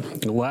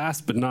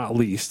 last but not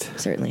least.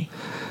 Certainly.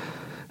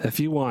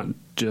 If you want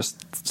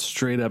just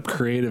straight up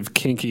creative,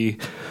 kinky,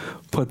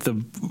 put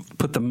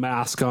the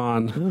mask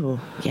on. Ooh,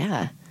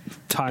 yeah.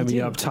 Tie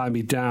me up, tie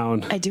me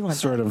down. I do want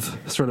sort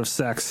of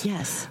sex.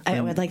 Yes, I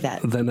would like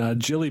that. Then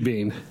Jilly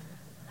Bean.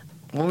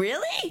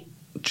 Really?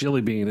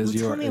 Jelly bean is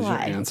your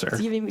answer.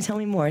 Tell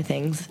me more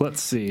things.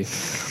 Let's see.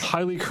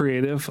 Highly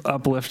creative,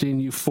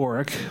 uplifting,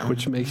 euphoric,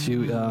 which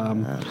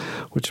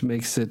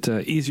makes it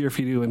easier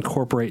for you to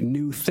incorporate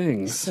new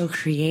things. So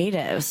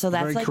creative. So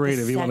that's very like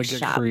creative. The You sex want to get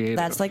shop. creative.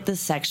 That's like the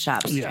sex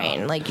shop strain.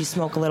 Yeah. Like you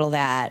smoke a little of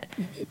that.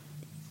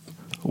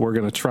 We're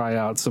gonna try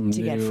out some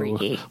new. Get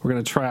freaky. We're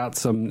gonna try out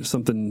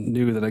something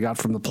new that I got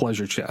from the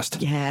pleasure chest.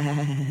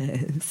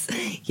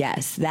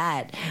 Yes.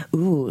 That.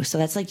 Ooh. So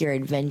that's like your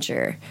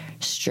adventure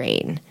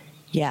strain.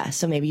 Yeah.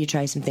 So maybe you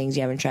try some things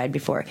you haven't tried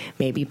before.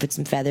 Maybe you put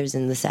some feathers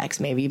in the sex.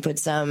 Maybe you put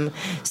some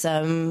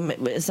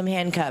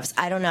handcuffs.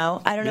 I don't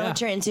know. I don't know what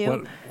you're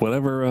into.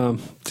 Whatever.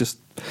 Just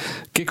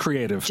get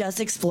creative. Just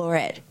explore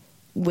it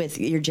with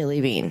your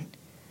jelly bean.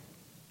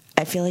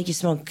 I feel like you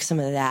smoke some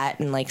of that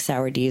and like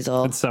sour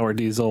diesel. And sour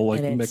diesel,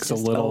 like and mix a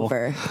little.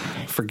 Over.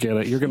 Forget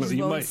it. You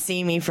might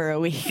see me for a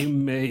week. You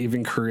may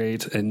even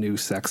create a new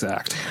sex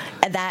act.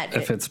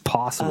 If it's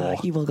possible.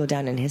 You will go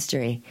down in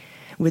history.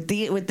 With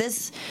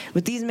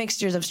these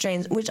mixtures of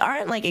strains, which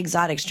aren't like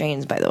exotic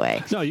strains, by the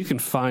way. No, you can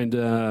find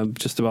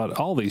just about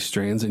all these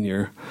strains in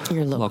your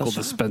local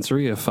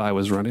dispensary if I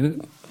was running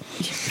it.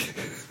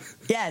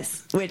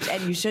 Yes,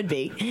 and you should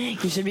be.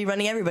 You should be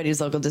running everybody's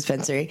local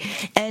dispensary,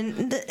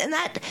 and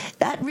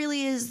that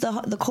really is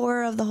the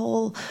core of the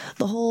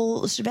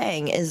whole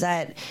shebang. Is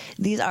that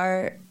these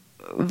are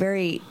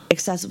very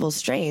accessible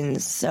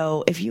strains.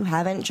 So if you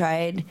haven't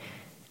tried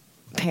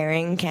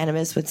pairing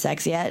cannabis with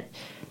sex yet,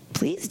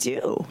 please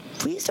do.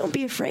 Please don't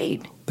be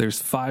afraid.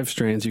 There's 5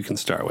 strains you can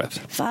start with.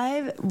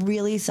 5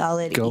 really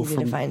solid, easy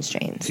to find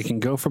strains. You can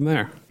go from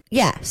there.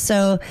 Yeah.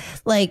 So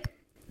like.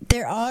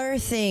 There are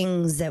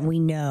things that we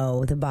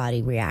know the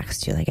body reacts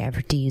to, like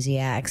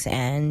aphrodisiacs,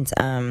 and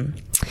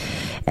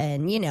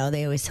you know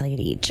they always tell you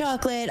to eat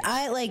chocolate.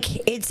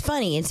 It's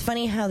funny. It's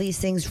funny how these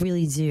things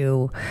really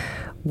do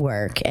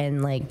work,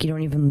 and like you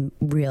don't even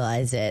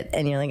realize it,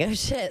 and you're like, oh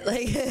shit,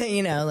 like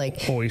you know,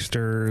 like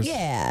oysters.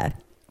 Yeah.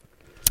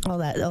 All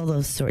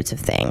those sorts of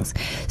things.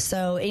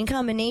 So in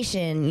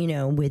combination, you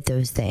know, with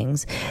those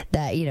things,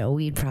 that you know,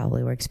 weed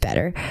probably works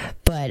better.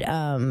 But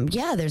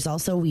there's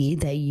also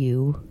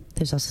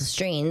there's also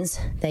strains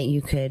that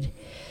you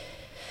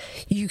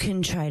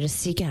can try to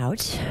seek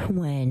out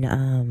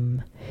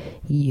when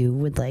you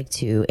would like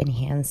to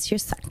enhance your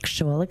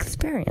sexual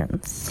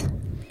experience.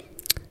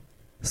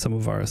 Some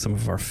of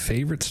our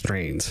favorite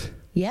strains.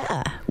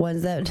 Yeah,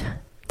 ones that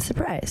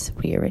surprise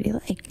we already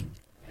like.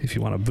 If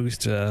you want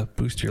to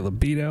boost your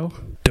libido,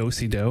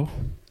 Do-si-do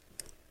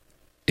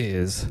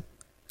is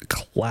a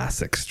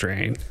classic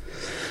strain.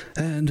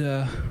 And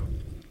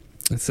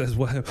it says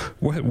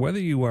whether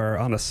you are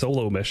on a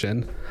solo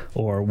mission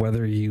or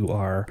whether you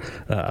are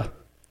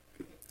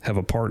have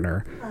a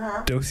partner,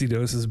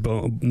 Do-si-do is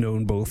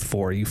known both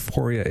for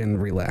euphoria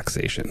and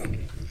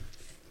relaxation.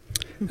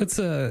 It's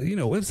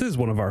this is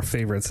one of our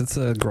favorites. It's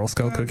a Girl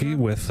Scout cookie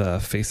with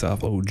Face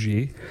Off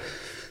OG.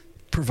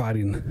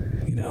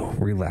 Providing, you know,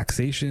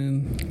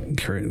 relaxation,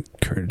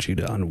 encourage you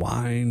to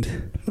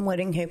unwind.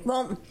 Wedding cake.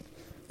 Well,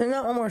 isn't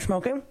that one we're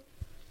smoking?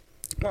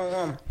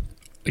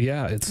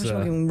 Yeah, it's we're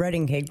smoking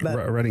wedding cake,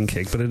 but wedding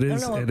cake, but it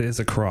is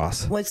a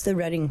cross. What's the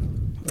wedding?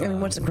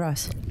 What's the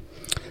cross?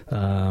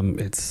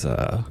 It's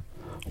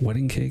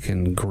wedding cake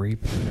and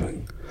grape.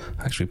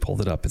 I actually pulled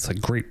it up. It's like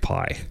grape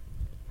pie.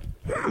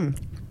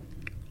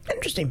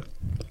 Interesting.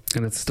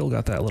 And it's still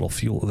got that little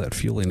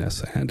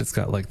fueliness, and it's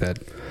got like that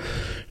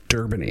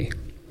Durbany.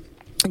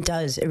 It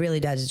does. It really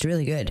does. It's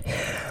really good.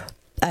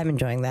 I'm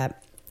enjoying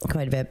that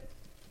quite a bit.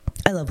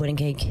 I love wedding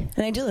cake,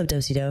 and I do love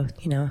Do-si-do.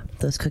 You know,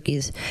 those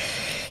cookies.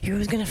 You're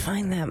always gonna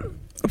find them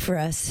for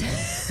us.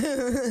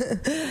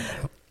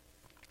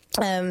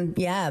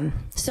 Yeah.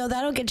 So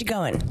that'll get you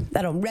going.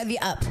 That'll rev you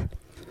up.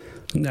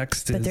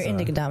 Next, but they're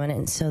indica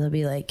dominant, so they'll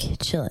be like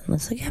chilling.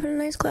 Let's like having a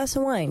nice glass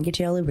of wine, get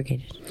you all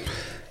lubricated.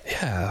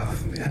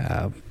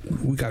 Yeah.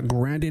 We got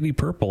Granddaddy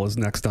Purple is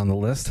next on the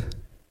list.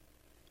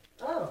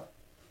 Oh.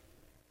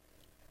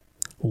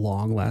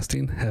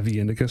 Long-lasting, heavy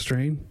indica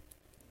strain.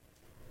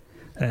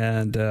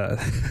 And they're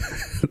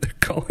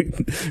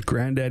calling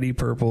Granddaddy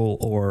Purple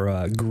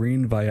or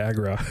Green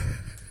Viagra.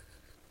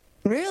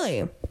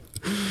 Really?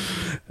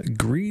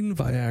 Green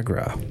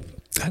Viagra.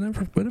 I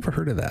never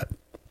heard of that.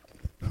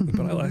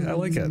 But I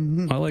like it.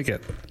 I like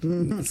it.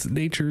 It's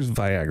nature's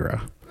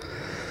Viagra.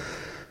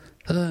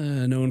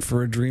 Known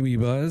for a dreamy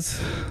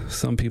buzz.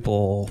 Some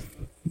people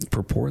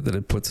purport that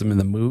it puts them in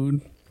the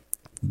mood.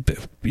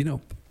 But, you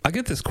know, I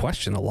get this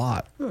question a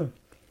lot.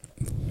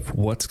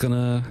 What's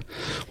gonna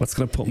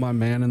put my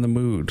man in the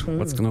mood?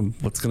 What's gonna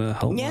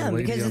help my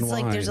lady because it's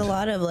unwind? like there's a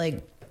lot of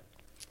like.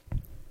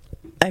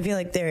 I feel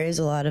like there is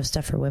a lot of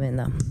stuff for women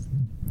though.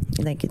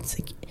 Like it's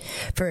like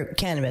for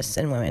cannabis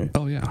and women.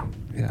 Oh yeah.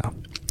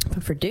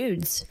 But for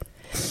dudes.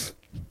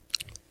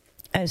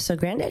 So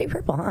Granddaddy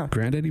Purple, huh?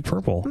 Granddaddy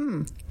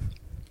Purple.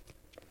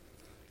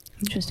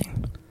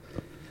 Interesting.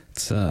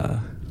 It's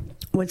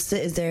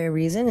is there a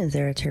reason? Is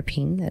there a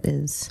terpene that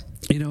is?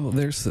 You know,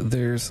 they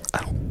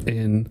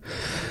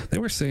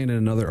were saying in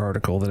another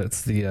article that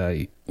it's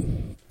the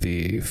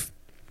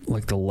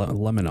like the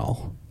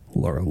lemonol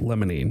or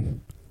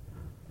lemonine,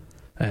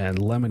 and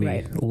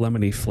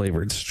lemony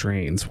flavored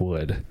strains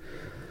would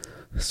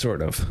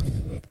sort of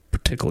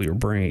tickle your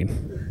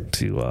brain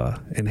to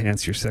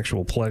enhance your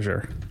sexual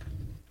pleasure.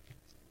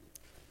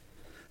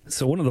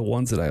 So one of the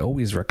ones that I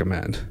always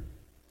recommend,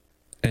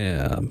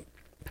 so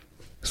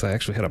I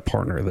actually had a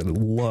partner that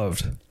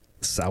loved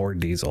sour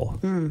diesel.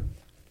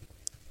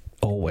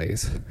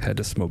 Always had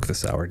to smoke the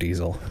sour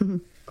diesel.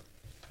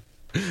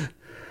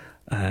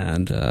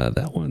 And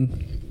that one's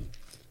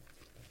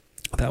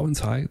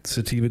high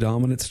sativa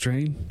dominant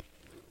strain.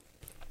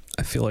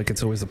 I feel like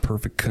it's always the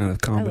perfect kind of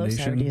combination.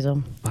 I love sour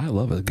diesel. I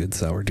love a good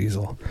sour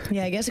diesel.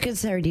 Yeah, I guess a good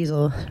sour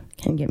diesel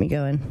can get me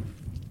going.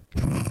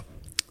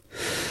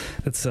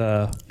 It's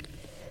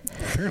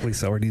apparently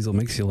sour diesel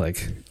makes you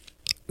like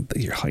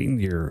you heighten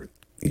your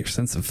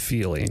sense of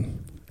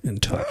feeling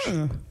and touch.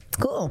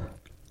 Cool.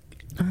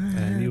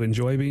 And you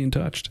enjoy being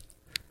touched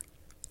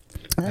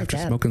after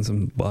smoking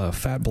some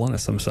fat blunt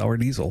of some sour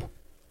diesel.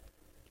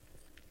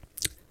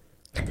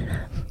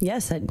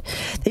 Yes, it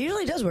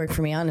usually does work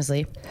for me,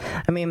 honestly.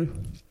 I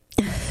mean,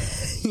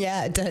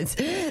 yeah, it does.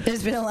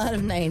 There's been a lot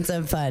of nights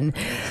of fun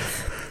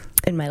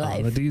in my life.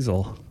 On the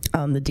diesel.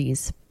 On the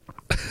D's.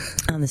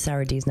 On the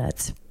sour D's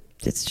nuts.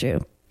 It's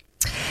true.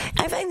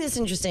 I find this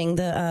interesting,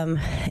 the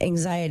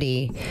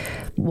anxiety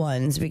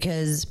ones,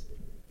 because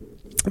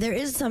there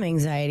is some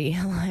anxiety.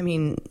 I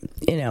mean,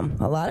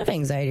 a lot of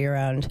anxiety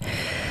around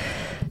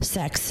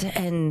sex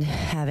and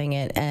having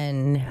it.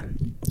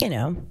 And,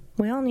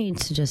 we all need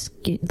to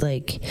just get,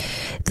 like,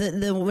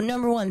 the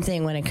number one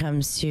thing when it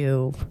comes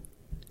to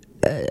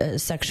a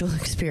sexual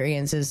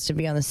experience is to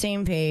be on the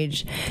same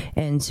page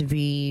and to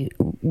be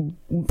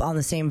on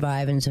the same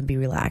vibe and to be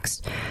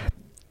relaxed.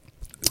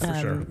 For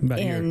sure.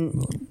 Your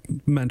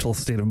mental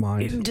state of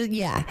mind.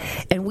 Yeah.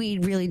 And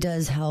weed really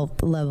does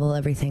help level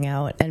everything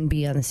out and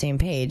be on the same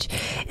page.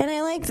 And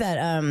I like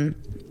that,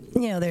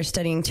 they're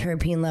studying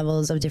terpene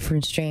levels of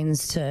different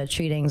strains to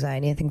treat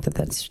anxiety. I think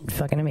that's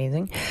fucking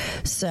amazing.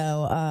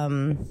 So,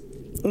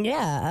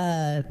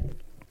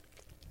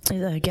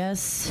 I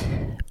guess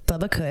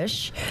Bubba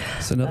Kush.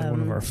 It's another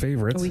one of our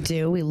favorites. We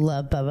do. We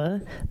love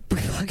Bubba. We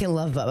fucking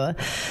love Bubba.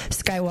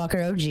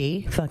 Skywalker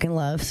OG. Fucking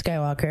love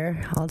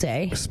Skywalker all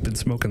day. Just been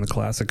smoking the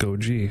classic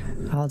OG.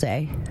 All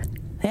day.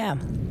 Yeah.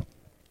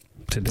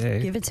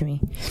 Today. Give it to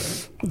me.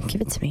 Give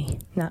it to me.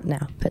 Not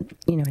now, but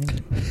you know what I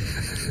mean.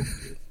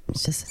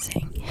 It's just a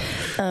saying.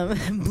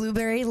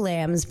 Blueberry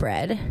lamb's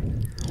bread.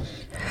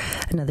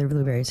 Another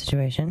blueberry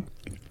situation.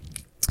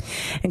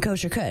 And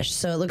kosher kush.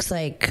 So it looks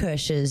like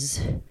kush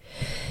is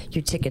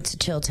your ticket to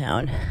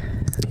Chilltown.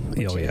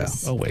 Oh, yeah.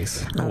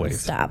 Always. Always.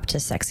 Stop to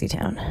Sexy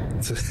Town.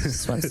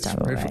 Just one stop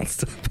away. One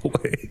stop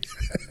away.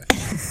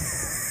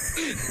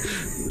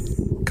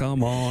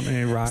 Come on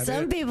and ride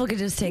Some people could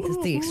just take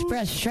the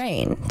express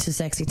train to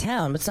Sexy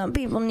Town, but some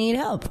people need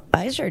help.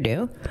 I sure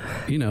do.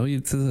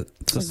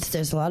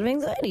 There's a lot of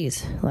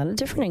anxieties, a lot of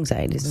different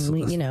anxieties.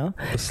 And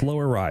a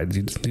slower ride.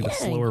 You just need a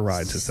slower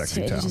ride to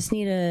Sexy Town. You just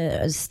need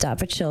a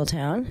stop at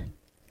Chilltown.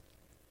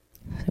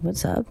 Say,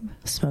 what's up?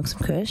 Smoke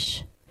some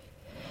kush.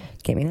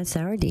 Get me that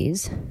sour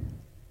D's.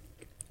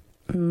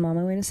 I'm on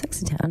my way to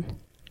Sexy Town.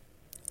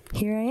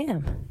 Here I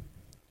am.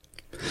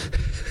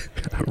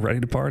 Ready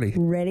to party.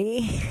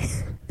 Ready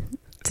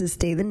to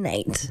stay the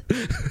night.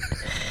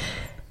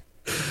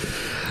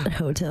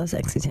 Hotel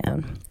Sexy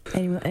Town.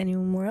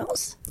 Anyone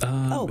else?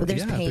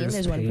 There's pain.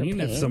 There's one for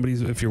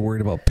pain. If you're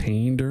worried about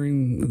pain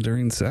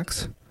during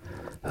sex.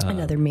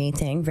 Another me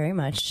thing, very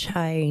much.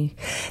 I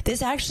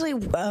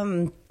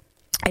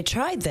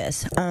tried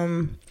this.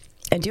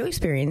 I do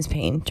experience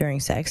pain during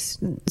sex.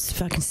 It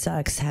fucking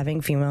sucks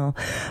having female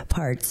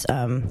parts.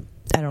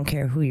 I don't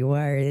care who you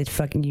are. It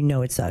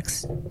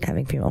sucks.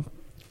 Having female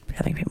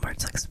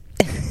parts sucks.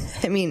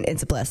 I mean,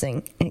 it's a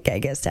blessing, I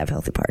guess, to have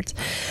healthy parts.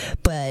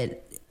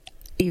 But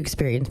you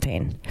experience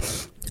pain.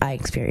 I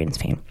experience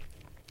pain.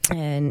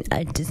 And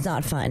it's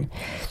not fun.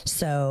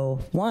 So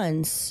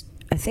once,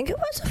 I think it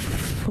was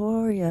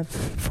Foria.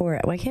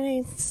 Why can't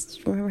I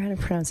remember how to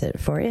pronounce it?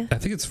 Foria? I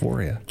think it's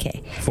Foria.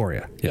 Okay.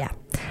 Foria. Yeah.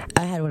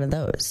 I had one of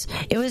those.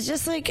 It was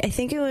just like, I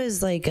think it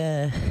was like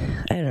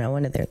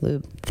one of their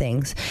lube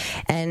things.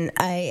 And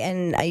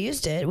I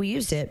used it. We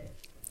used it.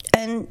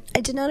 And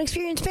I did not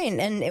experience pain.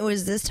 And it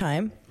was this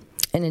time.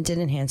 And it did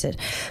enhance it.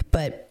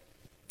 But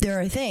there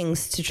are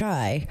things to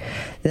try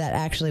that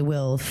actually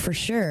will for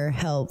sure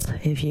help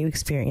if you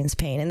experience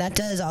pain. And that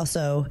does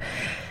also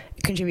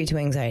contribute to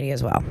anxiety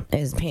as well,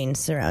 is pain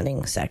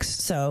surrounding sex.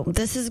 So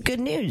this is good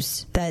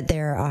news that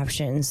there are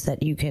options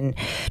that you can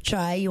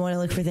try. You want to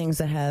look for things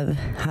that have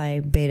high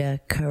beta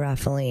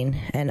caryophyllene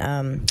and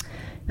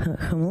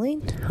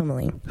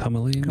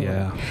humulene,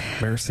 yeah.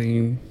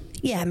 Myrcene.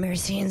 Yeah,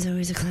 myrcene's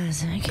always a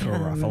classic.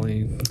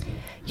 Caryophyllene.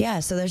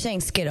 Yeah, so they're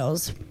saying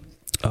Skittles.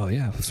 Oh,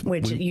 yeah.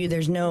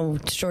 There's no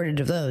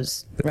shortage of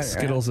those.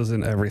 Skittles is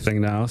in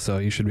everything now, so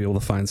you should be able to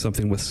find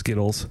something with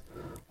Skittles.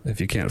 If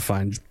you can't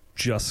find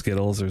just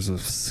Skittles, there's a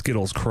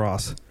Skittles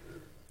cross.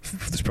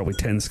 There's probably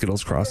 10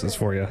 Skittles crosses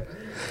for you.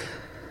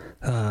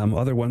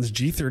 Other ones,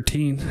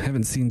 G13.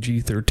 Haven't seen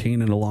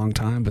G13 in a long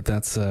time, but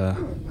that's a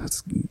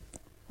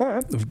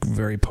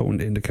very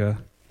potent indica.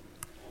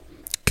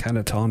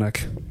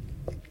 Catatonic.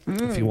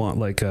 If you want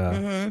like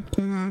a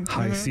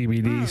high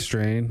CBD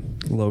strain,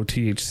 low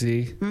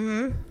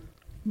THC,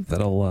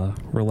 that'll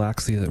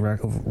relax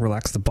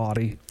the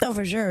body. Oh,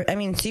 for sure. I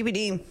mean,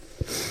 CBD.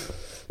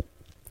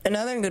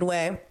 Another good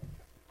way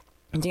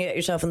to get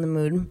yourself in the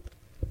mood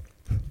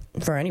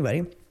for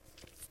anybody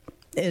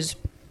is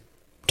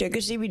take a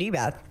CBD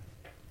bath.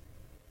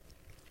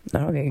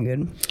 That'll get you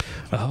good.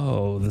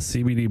 Oh, the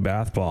CBD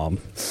bath bomb.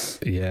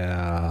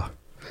 Yeah.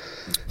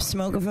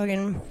 Smoke a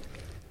fucking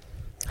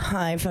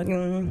high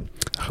fucking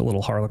a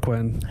little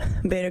Harlequin.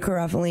 beta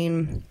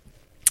carotene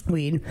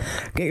weed.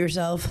 Get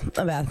yourself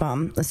a bath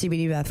bomb, a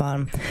CBD bath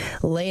bomb.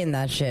 Lay in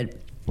that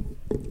shit.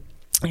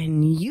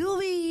 And you'll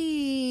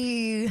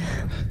be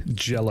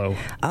Jello.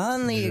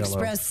 on the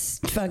express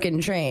fucking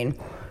train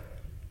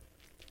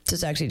to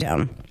Sexy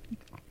Town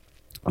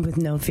with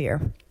no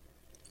fear.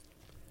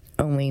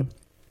 Only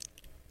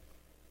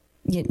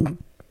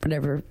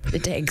whatever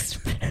it takes.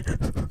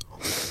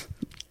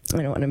 I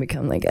don't want to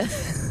become like a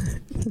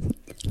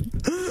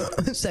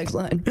sex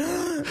line.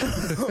 I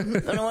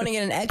don't want to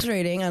get an X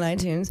rating on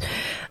iTunes.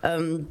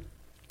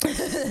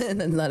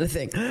 That's not a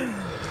thing.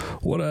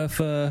 What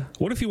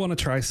if you want to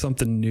try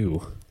something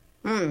new?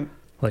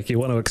 Like you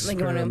want to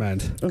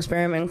experiment.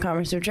 Experiment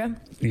Kama Sutra.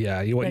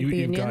 Yeah,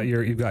 you've got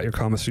your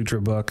Kama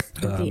Sutra book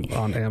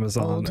on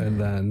Amazon, and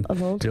then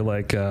you're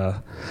like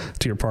to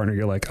your partner,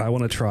 you're like, I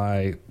want to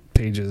try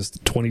pages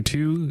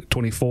 22,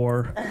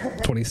 24,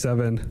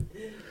 27,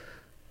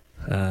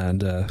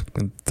 and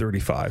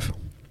 35.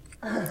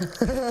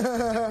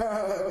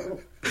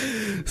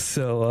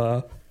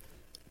 So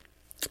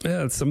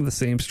yeah, it's some of the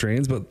same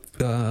strains, but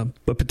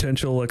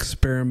potential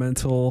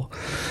experimental.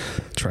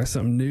 Try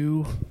something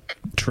new.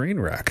 Train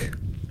wreck.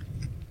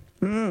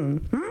 I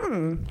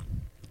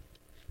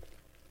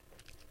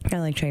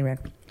like train wreck.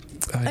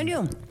 I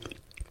do.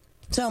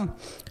 So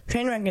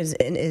train wreck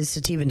is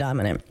sativa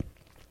dominant.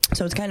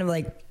 So it's kind of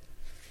like,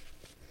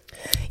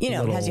 it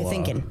has you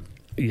thinking.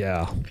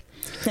 Yeah.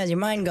 Has your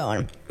mind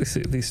going.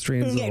 These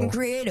strains getting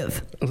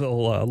creative.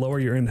 They'll lower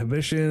your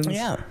inhibitions.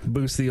 Yeah.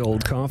 Boost the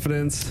old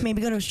confidence.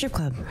 Maybe go to a strip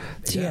club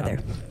together.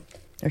 Yeah.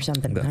 Or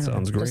something. That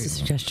sounds great. Just a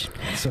suggestion.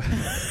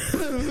 You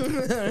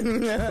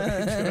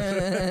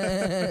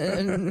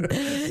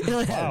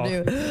don't have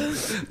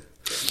to.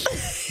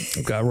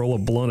 I've got to roll a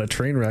blunt at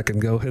train wreck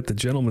and go hit the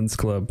gentleman's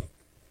club.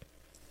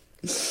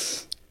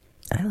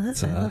 I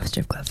love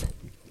strip clubs.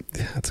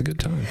 Yeah, it's a good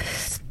time.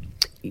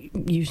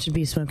 You should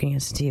be smoking a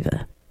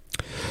sativa.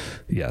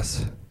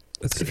 Yes.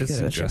 It's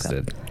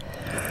suggested.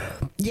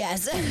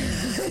 Yes.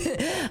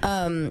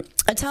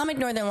 Atomic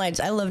Northern Lights.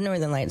 I love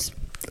Northern Lights.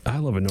 I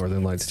love a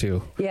Northern Lights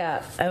too.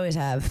 Yeah, I always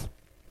have.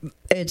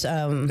 It's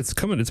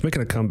coming. It's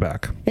making a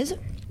comeback. Is it?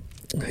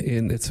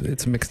 And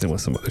it's mixed in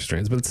with some other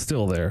strains, but it's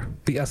still there.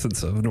 The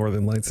essence of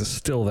Northern Lights is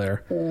still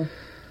there. Yeah.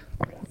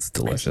 It's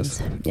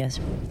delicious. Yes.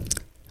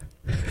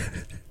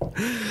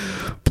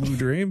 Blue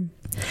Dream.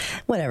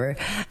 Whatever.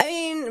 I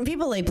mean,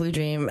 people like Blue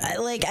Dream.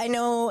 I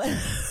know.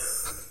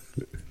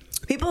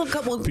 Do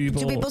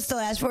people still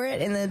ask for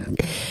it in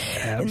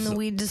the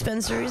weed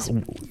dispensaries?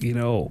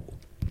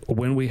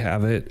 When we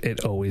have it,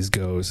 it always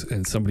goes,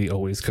 and somebody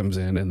always comes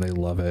in and they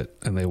love it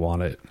and they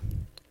want it.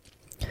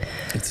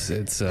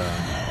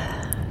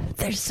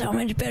 There's so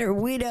much better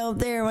weed out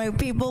there, my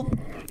people.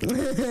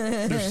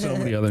 There's so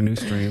many other new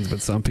strains,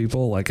 but some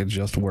people it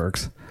just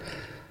works.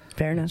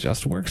 Fair enough. It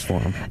just works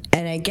for them.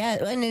 And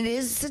it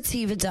is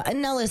sativa.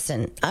 Now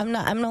listen,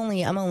 I'm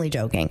only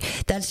joking.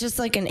 That's just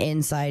like an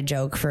inside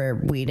joke for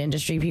weed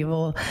industry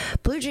people.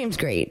 Blue Dream's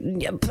great.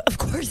 Of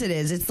course it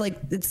is. It's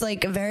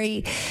like a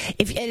very,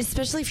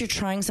 especially if you're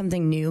trying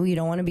something new, you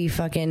don't want to be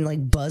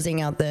fucking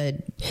buzzing out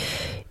the.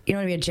 You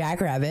don't want to be a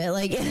jackrabbit.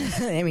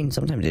 I mean,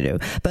 sometimes you do,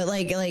 but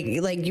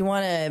you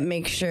want to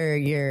make sure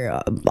you're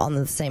on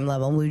the same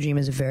level. Blue Dream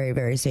is a very,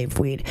 very safe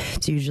weed.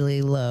 It's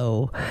usually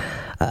low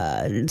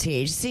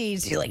THC.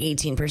 It's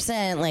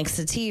 18%, like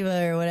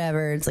sativa or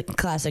whatever. It's like a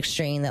classic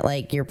strain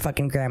that your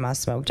fucking grandma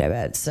smoked, I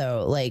bet.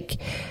 So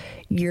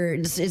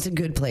it's a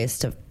good place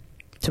to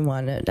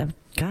want to.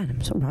 God,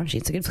 I'm so raunchy.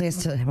 It's a good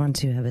place to want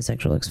to have a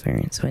sexual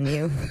experience when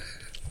you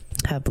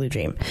have Blue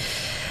Dream.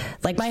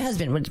 My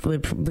husband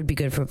would be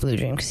good for Blue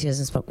Dream because he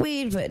doesn't smoke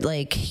weed, but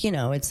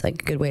it's a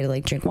good way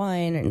to drink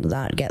wine and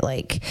not get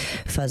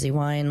fuzzy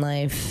wine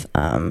life.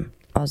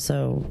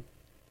 Also,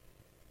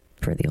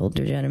 for the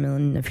older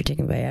gentlemen, if you're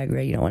taking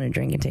Viagra, you don't want to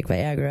drink and take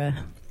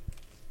Viagra.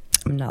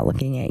 I'm not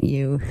looking at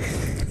you.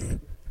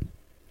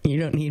 You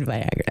don't need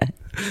Viagra.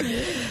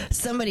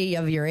 Somebody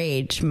of your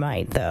age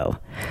might, though,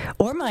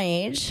 or my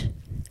age,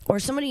 or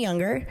somebody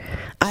younger.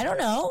 I don't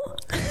know.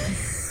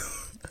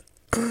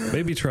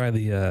 Maybe try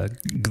the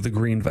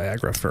green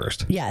Viagra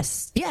first.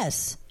 Yes.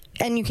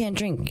 And you can't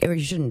drink, or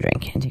you shouldn't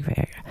drink and take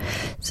Viagra.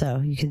 So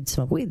you could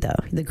smoke weed though.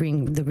 The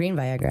green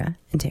Viagra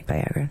and take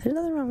Viagra. There's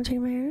nothing wrong with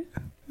taking Viagra.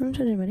 I don't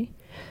judge anybody.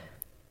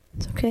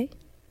 It's okay.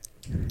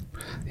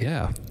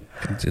 Yeah,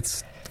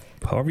 it's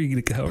However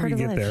you get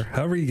life. there.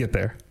 However you get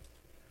there.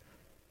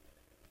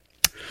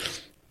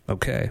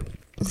 Okay.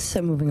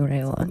 So moving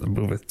right along.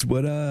 Move it.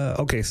 But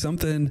okay,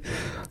 something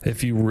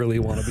if you really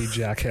want to be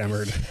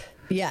jackhammered.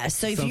 Yeah.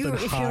 So if you're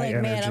like, high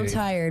man, I'm energy.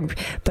 tired,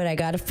 but I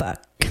gotta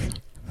fuck.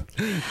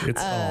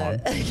 It's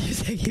on.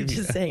 You're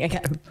just saying I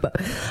gotta fuck.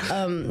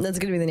 That's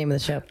gonna be the name of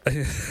the show.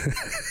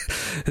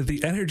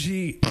 The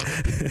energy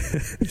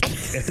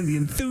and the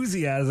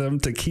enthusiasm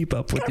to keep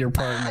up with your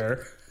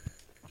partner.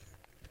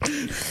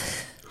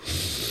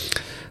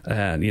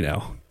 And you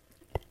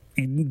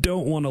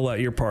don't want to let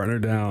your partner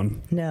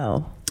down.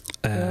 No.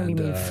 And I don't want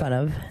to be made fun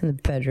of in the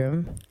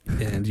bedroom.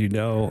 And you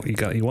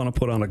want to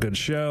put on a good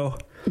show.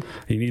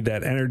 You need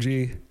that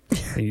energy.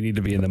 And you need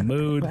to be in the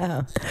mood.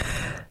 Wow.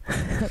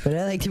 But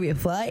I like to be a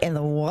fly in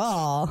the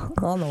wall.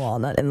 On the wall,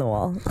 not in the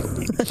wall.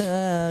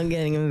 I'm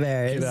getting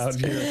embarrassed. Get out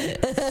here.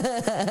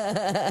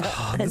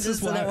 This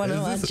is what I want to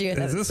watch you.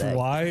 Is this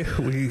why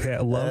we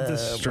love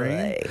this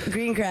strain? Boy.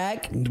 Green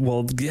crack.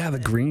 Well, yeah, the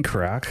green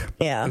crack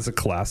is a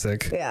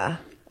classic. Yeah.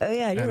 Oh,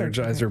 yeah.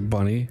 Energizer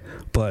Bunny.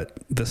 But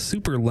the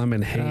Super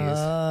Lemon Haze.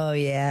 Oh,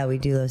 yeah. We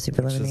do love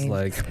Super Lemon Haze. It's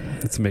like,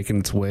 it's making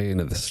its way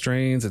into the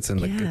strains. It's in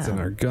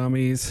our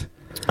gummies.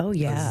 Oh,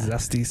 yeah. A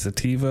zesty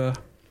sativa.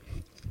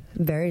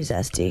 Very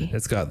zesty.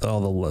 It's got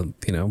all the,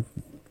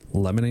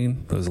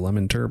 lemonine, those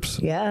lemon terps.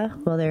 Yeah.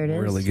 Well, there it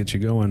is. Really get you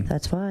going.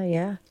 That's why,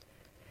 yeah.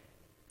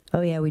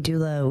 Oh, yeah. We do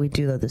love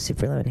the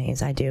Super Lemon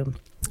Haze. I do.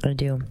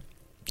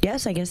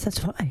 Yes, I guess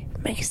that's why.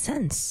 Makes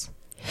sense.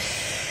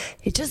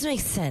 It does make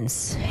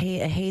sense. A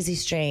hazy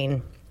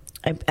strain.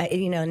 I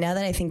now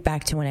that I think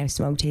back to when I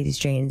smoked hazy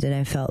strains and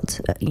I felt,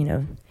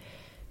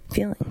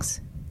 feelings.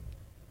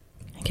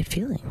 I get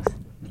feelings,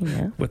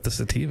 With the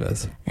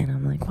sativas. And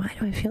I'm like, why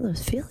do I feel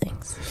those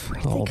feelings?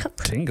 Where do all they come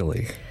from?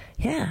 tingly.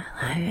 Yeah,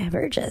 I have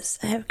urges.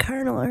 I have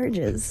carnal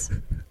urges.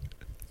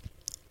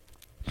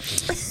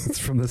 It's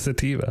from the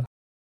sativa.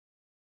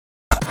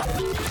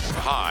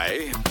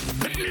 High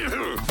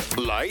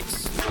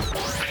lights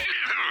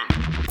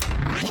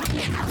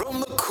from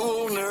the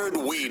Cool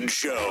Nerd Weed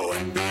Show.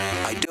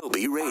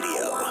 Adobe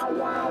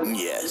Radio.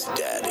 Yes,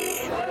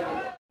 Daddy.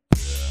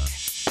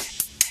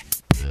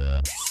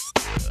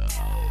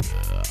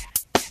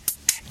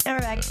 And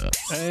we're back.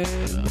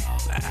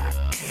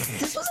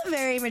 This was a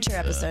very mature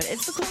episode.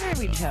 It's the Cool Nerd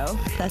Weed Show.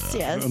 That's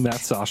yes. And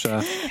that's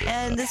Sasha.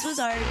 And this was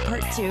our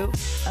part 2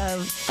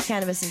 of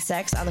Cannabis and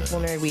Sex on the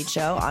Cool Nerd Weed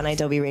Show on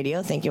Adobe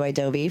Radio. Thank you,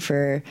 Adobe,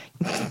 for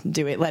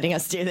letting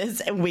us do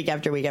this week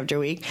after week after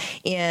week.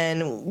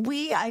 And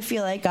I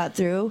feel like, got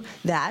through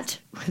that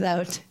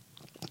without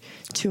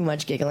too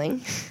much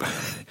giggling.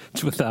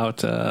 Without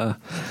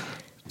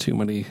too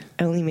many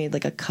I only made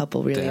like a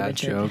couple really dad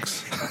mature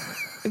jokes.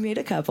 I made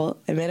a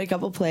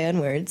couple play on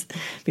words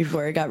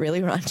before it got really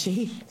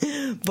raunchy,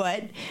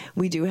 but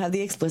we do have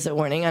the explicit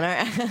warning on our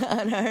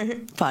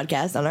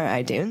podcast on our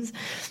iTunes.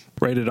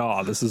 Rated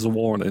R. This is a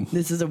warning.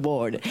 This is a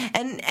warning,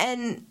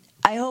 and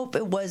I hope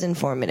it was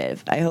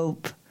informative. I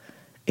hope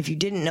if you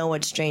didn't know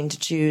what strain to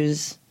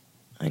choose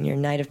on your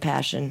night of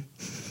passion,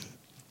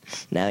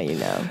 now you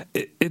know.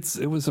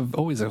 It was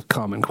always a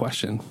common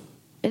question.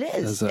 It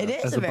is. It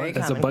is a very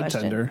common as a bud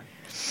question. Tender.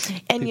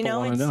 And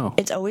know.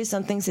 It's always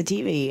something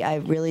sativa. I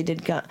really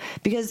did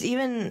because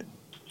even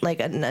like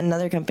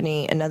another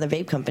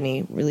vape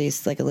company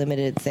released like a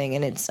limited thing,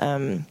 and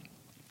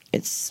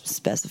it's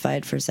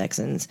specified for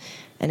Sexons,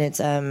 and it's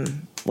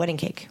wedding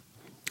cake.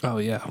 Oh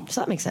yeah,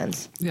 So that makes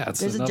sense. yeah.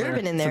 There's a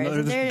Durban in there.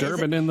 There's Isn't there?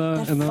 Durban in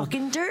the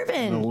fucking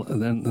Durban.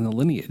 in the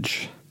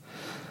lineage.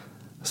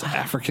 It's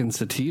African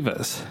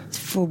sativas.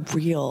 For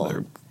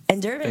real.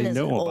 And Durban is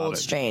an old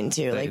strain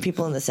too. Like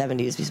people in the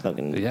 70s be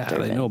smoking. Yeah,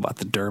 Durban. they know about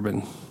the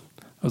Durban.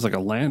 It was like a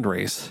land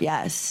race.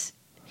 Yes.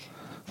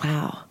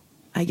 Wow.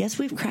 I guess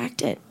we've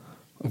cracked it.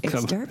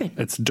 It's Durban.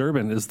 It's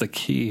Durban is the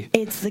key.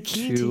 It's the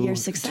key to your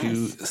success.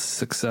 To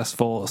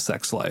successful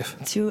sex life.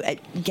 To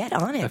get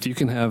on it. If you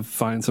can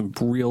find some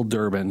real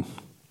Durban,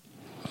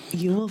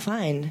 you will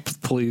find.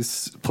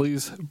 Please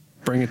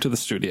bring it to the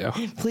studio.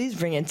 Please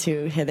bring it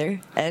to hither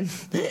and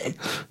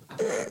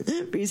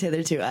breeze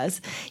hither to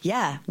us.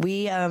 Yeah,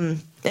 we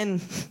and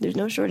there's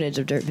no shortage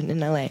of Durban in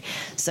LA.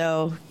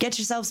 So get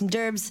yourself some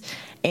Durbs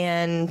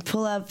and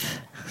pull up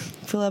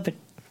a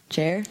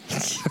chair.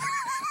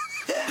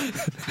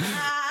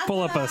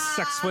 Pull up a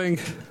sex swing.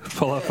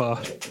 Pull up a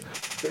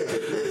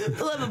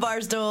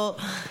bar stool.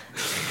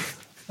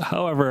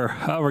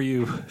 However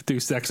you do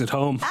sex at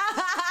home.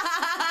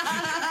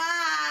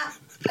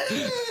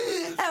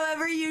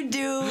 However you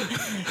do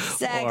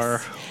sex, or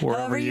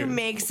however you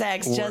make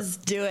sex,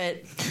 just do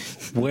it.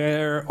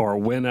 Where or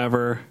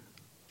whenever.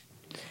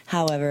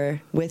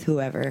 However, with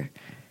whoever.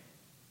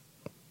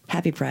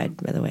 Happy Pride,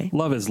 by the way.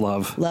 Love is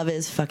love. Love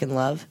is fucking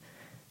love.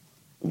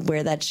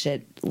 Wear that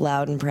shit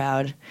loud and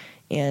proud.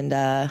 And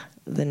the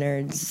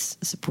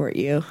nerds support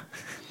you.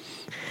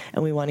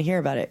 And we want to hear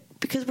about it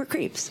because we're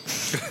creeps.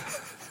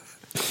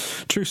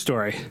 True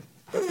story.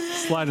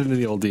 Slide into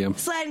the old DM.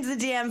 Slide into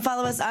the DM.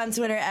 Follow us on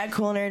Twitter at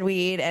Cool Nerd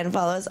Weed and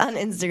follow us on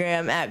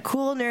Instagram at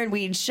Cool Nerd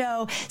Weed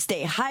Show.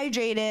 Stay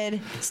hydrated,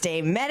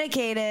 stay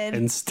medicated,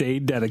 and stay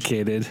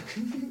dedicated.